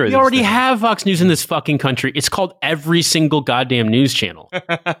want either of these. We already things. have Fox News in this fucking country. It's called every single goddamn news channel.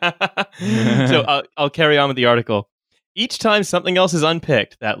 So I'll carry on with the article. Each time something else is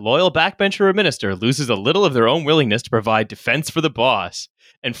unpicked, that loyal backbencher or minister loses a little of their own willingness to provide defense for the boss.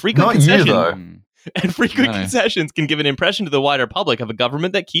 And frequent concessions can give an impression to the wider public of a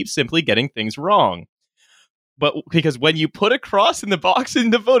government that keeps simply getting things wrong. But because when you put a cross in the box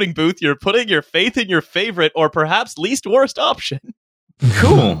in the voting booth, you're putting your faith in your favorite or perhaps least worst option.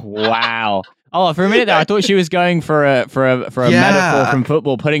 Cool. Wow. Oh, for a minute there, I thought she was going for a metaphor from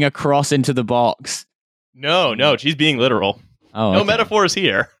football, putting a cross into the box. No, she's being literal. Oh, no metaphors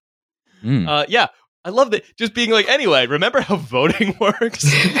here. Yeah, I love that. Just being like, anyway, remember how voting works?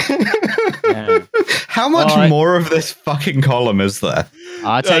 How much more of this fucking column is there?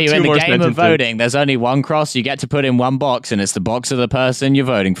 I'll tell you, in the game of voting, there's only one cross you get to put in one box, and it's the box of the person you're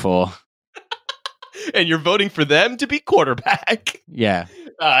voting for. And you're voting for them to be quarterback. Yeah.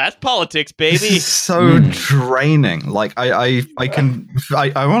 That's politics, baby. This is so draining. Like, I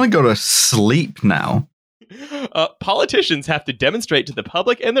want to go to sleep now. Politicians have to demonstrate to the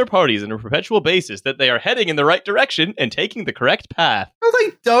public and their parties on a perpetual basis that they are heading in the right direction and taking the correct path. No,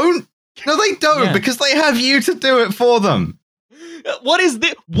 they don't. Yeah. Because they have you to do it for them. What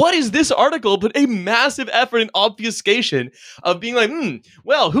is this article but a massive effort in obfuscation of being like,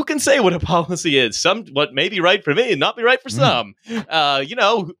 well, who can say what a policy is? What may be right for me and not be right for some. Is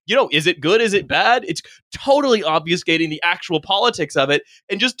it good? Is it bad? It's totally obfuscating the actual politics of it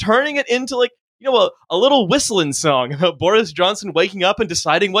and just turning it into like, a little whistling song about Boris Johnson waking up and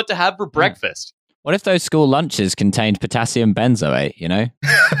deciding what to have for breakfast. What if those school lunches contained potassium benzoate,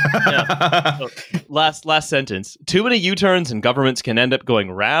 Yeah. So, last sentence. Too many U-turns and governments can end up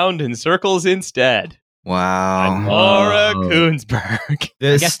going round in circles instead. Wow. Laura Koonsberg.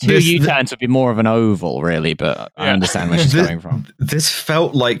 I guess two U-turns would be more of an oval, really, but I understand where she's coming from. This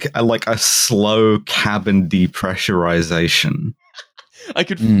felt like a slow cabin depressurization. I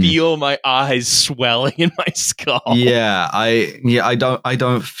could feel my eyes swelling in my skull. Yeah, I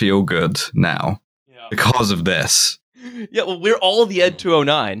don't feel good now because of this. Yeah, well, we're all the Ed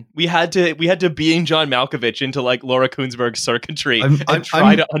 209. We had to being John Malkovich into like Laura Koonsberg's circuitry and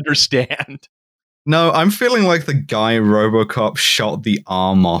try to understand. No, I'm feeling like the guy RoboCop shot the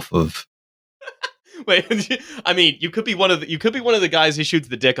arm off of. Wait, I mean, you could be one of the guys he shoots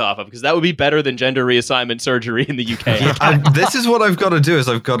the dick off of, because that would be better than gender reassignment surgery in the UK. This is what I've got to do: is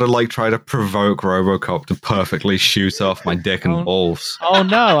I've got to like try to provoke RoboCop to perfectly shoot off my dick and balls. Oh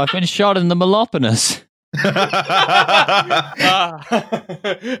no! I've been shot in the Meloponus.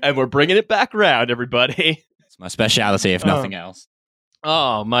 And we're bringing it back around, everybody. It's my speciality, if nothing else.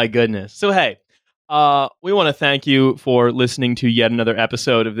 Oh my goodness! So hey, we want to thank you for listening to yet another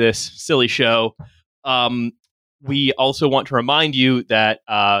episode of this silly show. We also want to remind you that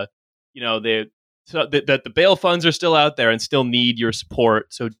that the bail funds are still out there and still need your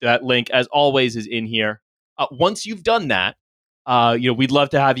support. So that link, as always, is in here. Once you've done that, we'd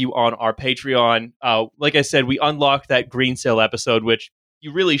love to have you on our Patreon. Like I said, we unlocked that Green Sale episode, which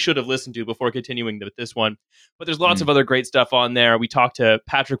you really should have listened to before continuing with this one. But there's lots of other great stuff on there. We talked to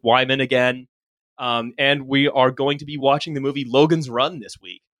Patrick Wyman again, and we are going to be watching the movie Logan's Run this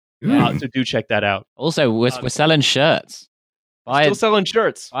week. So do check that out. Also, we're selling shirts. Still selling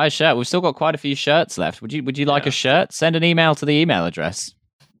shirts. Buy a shirt. We've still got quite a few shirts left. Would you like a shirt? Send an email to the email address.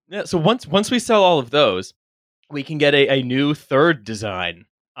 Yeah. So once we sell all of those, we can get a new third design.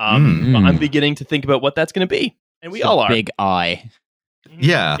 I'm beginning to think about what that's going to be, and we all are. Big eye.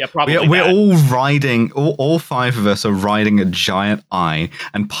 Yeah, probably. We're all riding. All five of us are riding a giant eye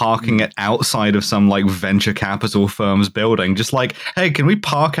and parking it outside of some like venture capital firm's building. Just like, hey, can we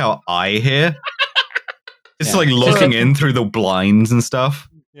park our eye here? It's like looking in through the blinds and stuff.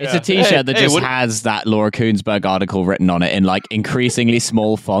 Yeah. It's a T-shirt that just has that Laura Koonsberg article written on it in like increasingly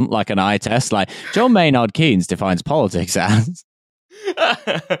small font, like an eye test. Like John Maynard Keynes defines politics as.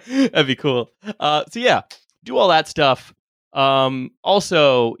 That'd be cool. So yeah, do all that stuff.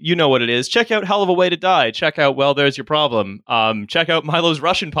 Also, you know what it is. Check out Hell of a Way to Die. Check out Well, There's Your Problem. Check out Milo's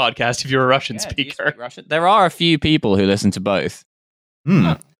Russian podcast if you're a Russian speaker. Russian? There are a few people who listen to both.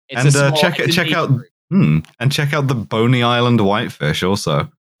 And check out the Boney Island Whitefish also.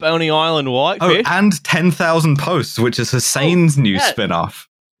 Boney Island Whitefish. Oh, and 10,000 Posts, which is Hussein's new spin-off.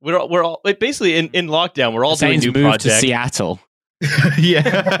 We're all like, basically in lockdown. We're all doing new projects. To Seattle.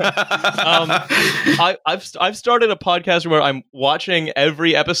 I've started a podcast where I'm watching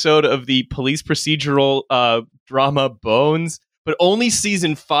every episode of the police procedural drama Bones, but only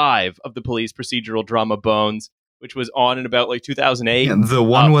season 5 of the police procedural drama Bones, which was on in about like 2008. Yeah, the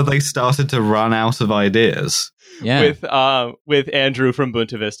one where they started to run out of ideas. Yeah, with Andrew from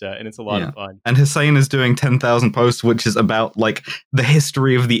Bunta Vista, and it's a lot of fun. And Hussein is doing 10,000 Posts, which is about like the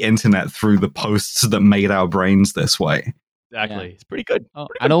history of the internet through the posts that made our brains this way. Exactly. Yeah. It's pretty good.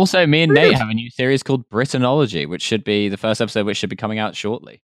 And also me and Nate have a new series called Britanology, which should be the first episode, which should be coming out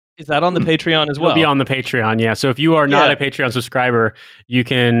shortly. Is that on the Patreon as well? It'll be on the Patreon, yeah. So if you are not a Patreon subscriber, you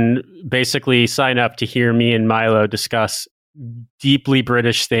can basically sign up to hear me and Milo discuss deeply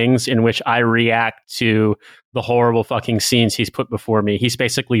British things in which I react to the horrible fucking scenes he's put before me. He's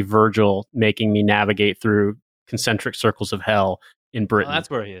basically Virgil making me navigate through concentric circles of hell in Britain. Oh, that's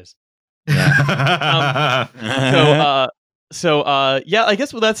where he is. Yeah. So I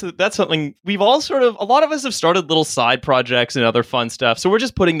guess that's something we've all a lot of us have started little side projects and other fun stuff. So we're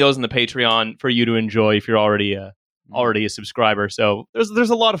just putting those in the Patreon for you to enjoy if you're already a subscriber. So there's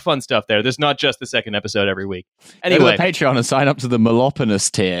a lot of fun stuff there. There's not just the second episode every week. Anyway, go to Patreon and sign up to the Meloponus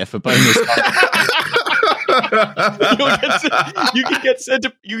tier for bonus you can get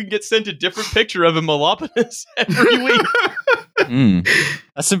sent a different picture of a Meloponus every week.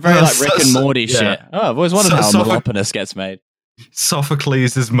 That's some very like Rick and Morty shit. Oh, I've always wondered how Meloponus gets made.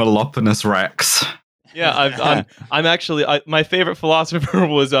 Sophocles is Meloponus Rex. Yeah, I'm actually my favorite philosopher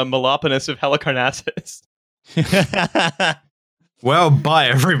was Meloponus of Halicarnassus. Well, bye,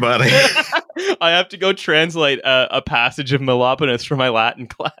 everybody. I have to go translate a passage of Meloponus for my Latin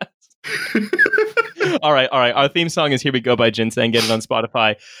class. All right. Our theme song is "Here We Go" by Ginseng. Get it on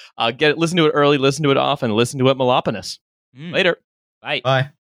Spotify. Listen to it early, listen to it often, listen to it Meloponus. Later. Bye. Bye.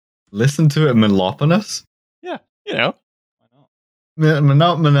 Listen to it, Meloponus. Yeah, you know.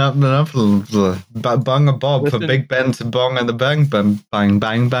 Bung a bob for Big Ben to bong and the bang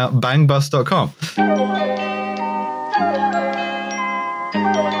bangbus.com.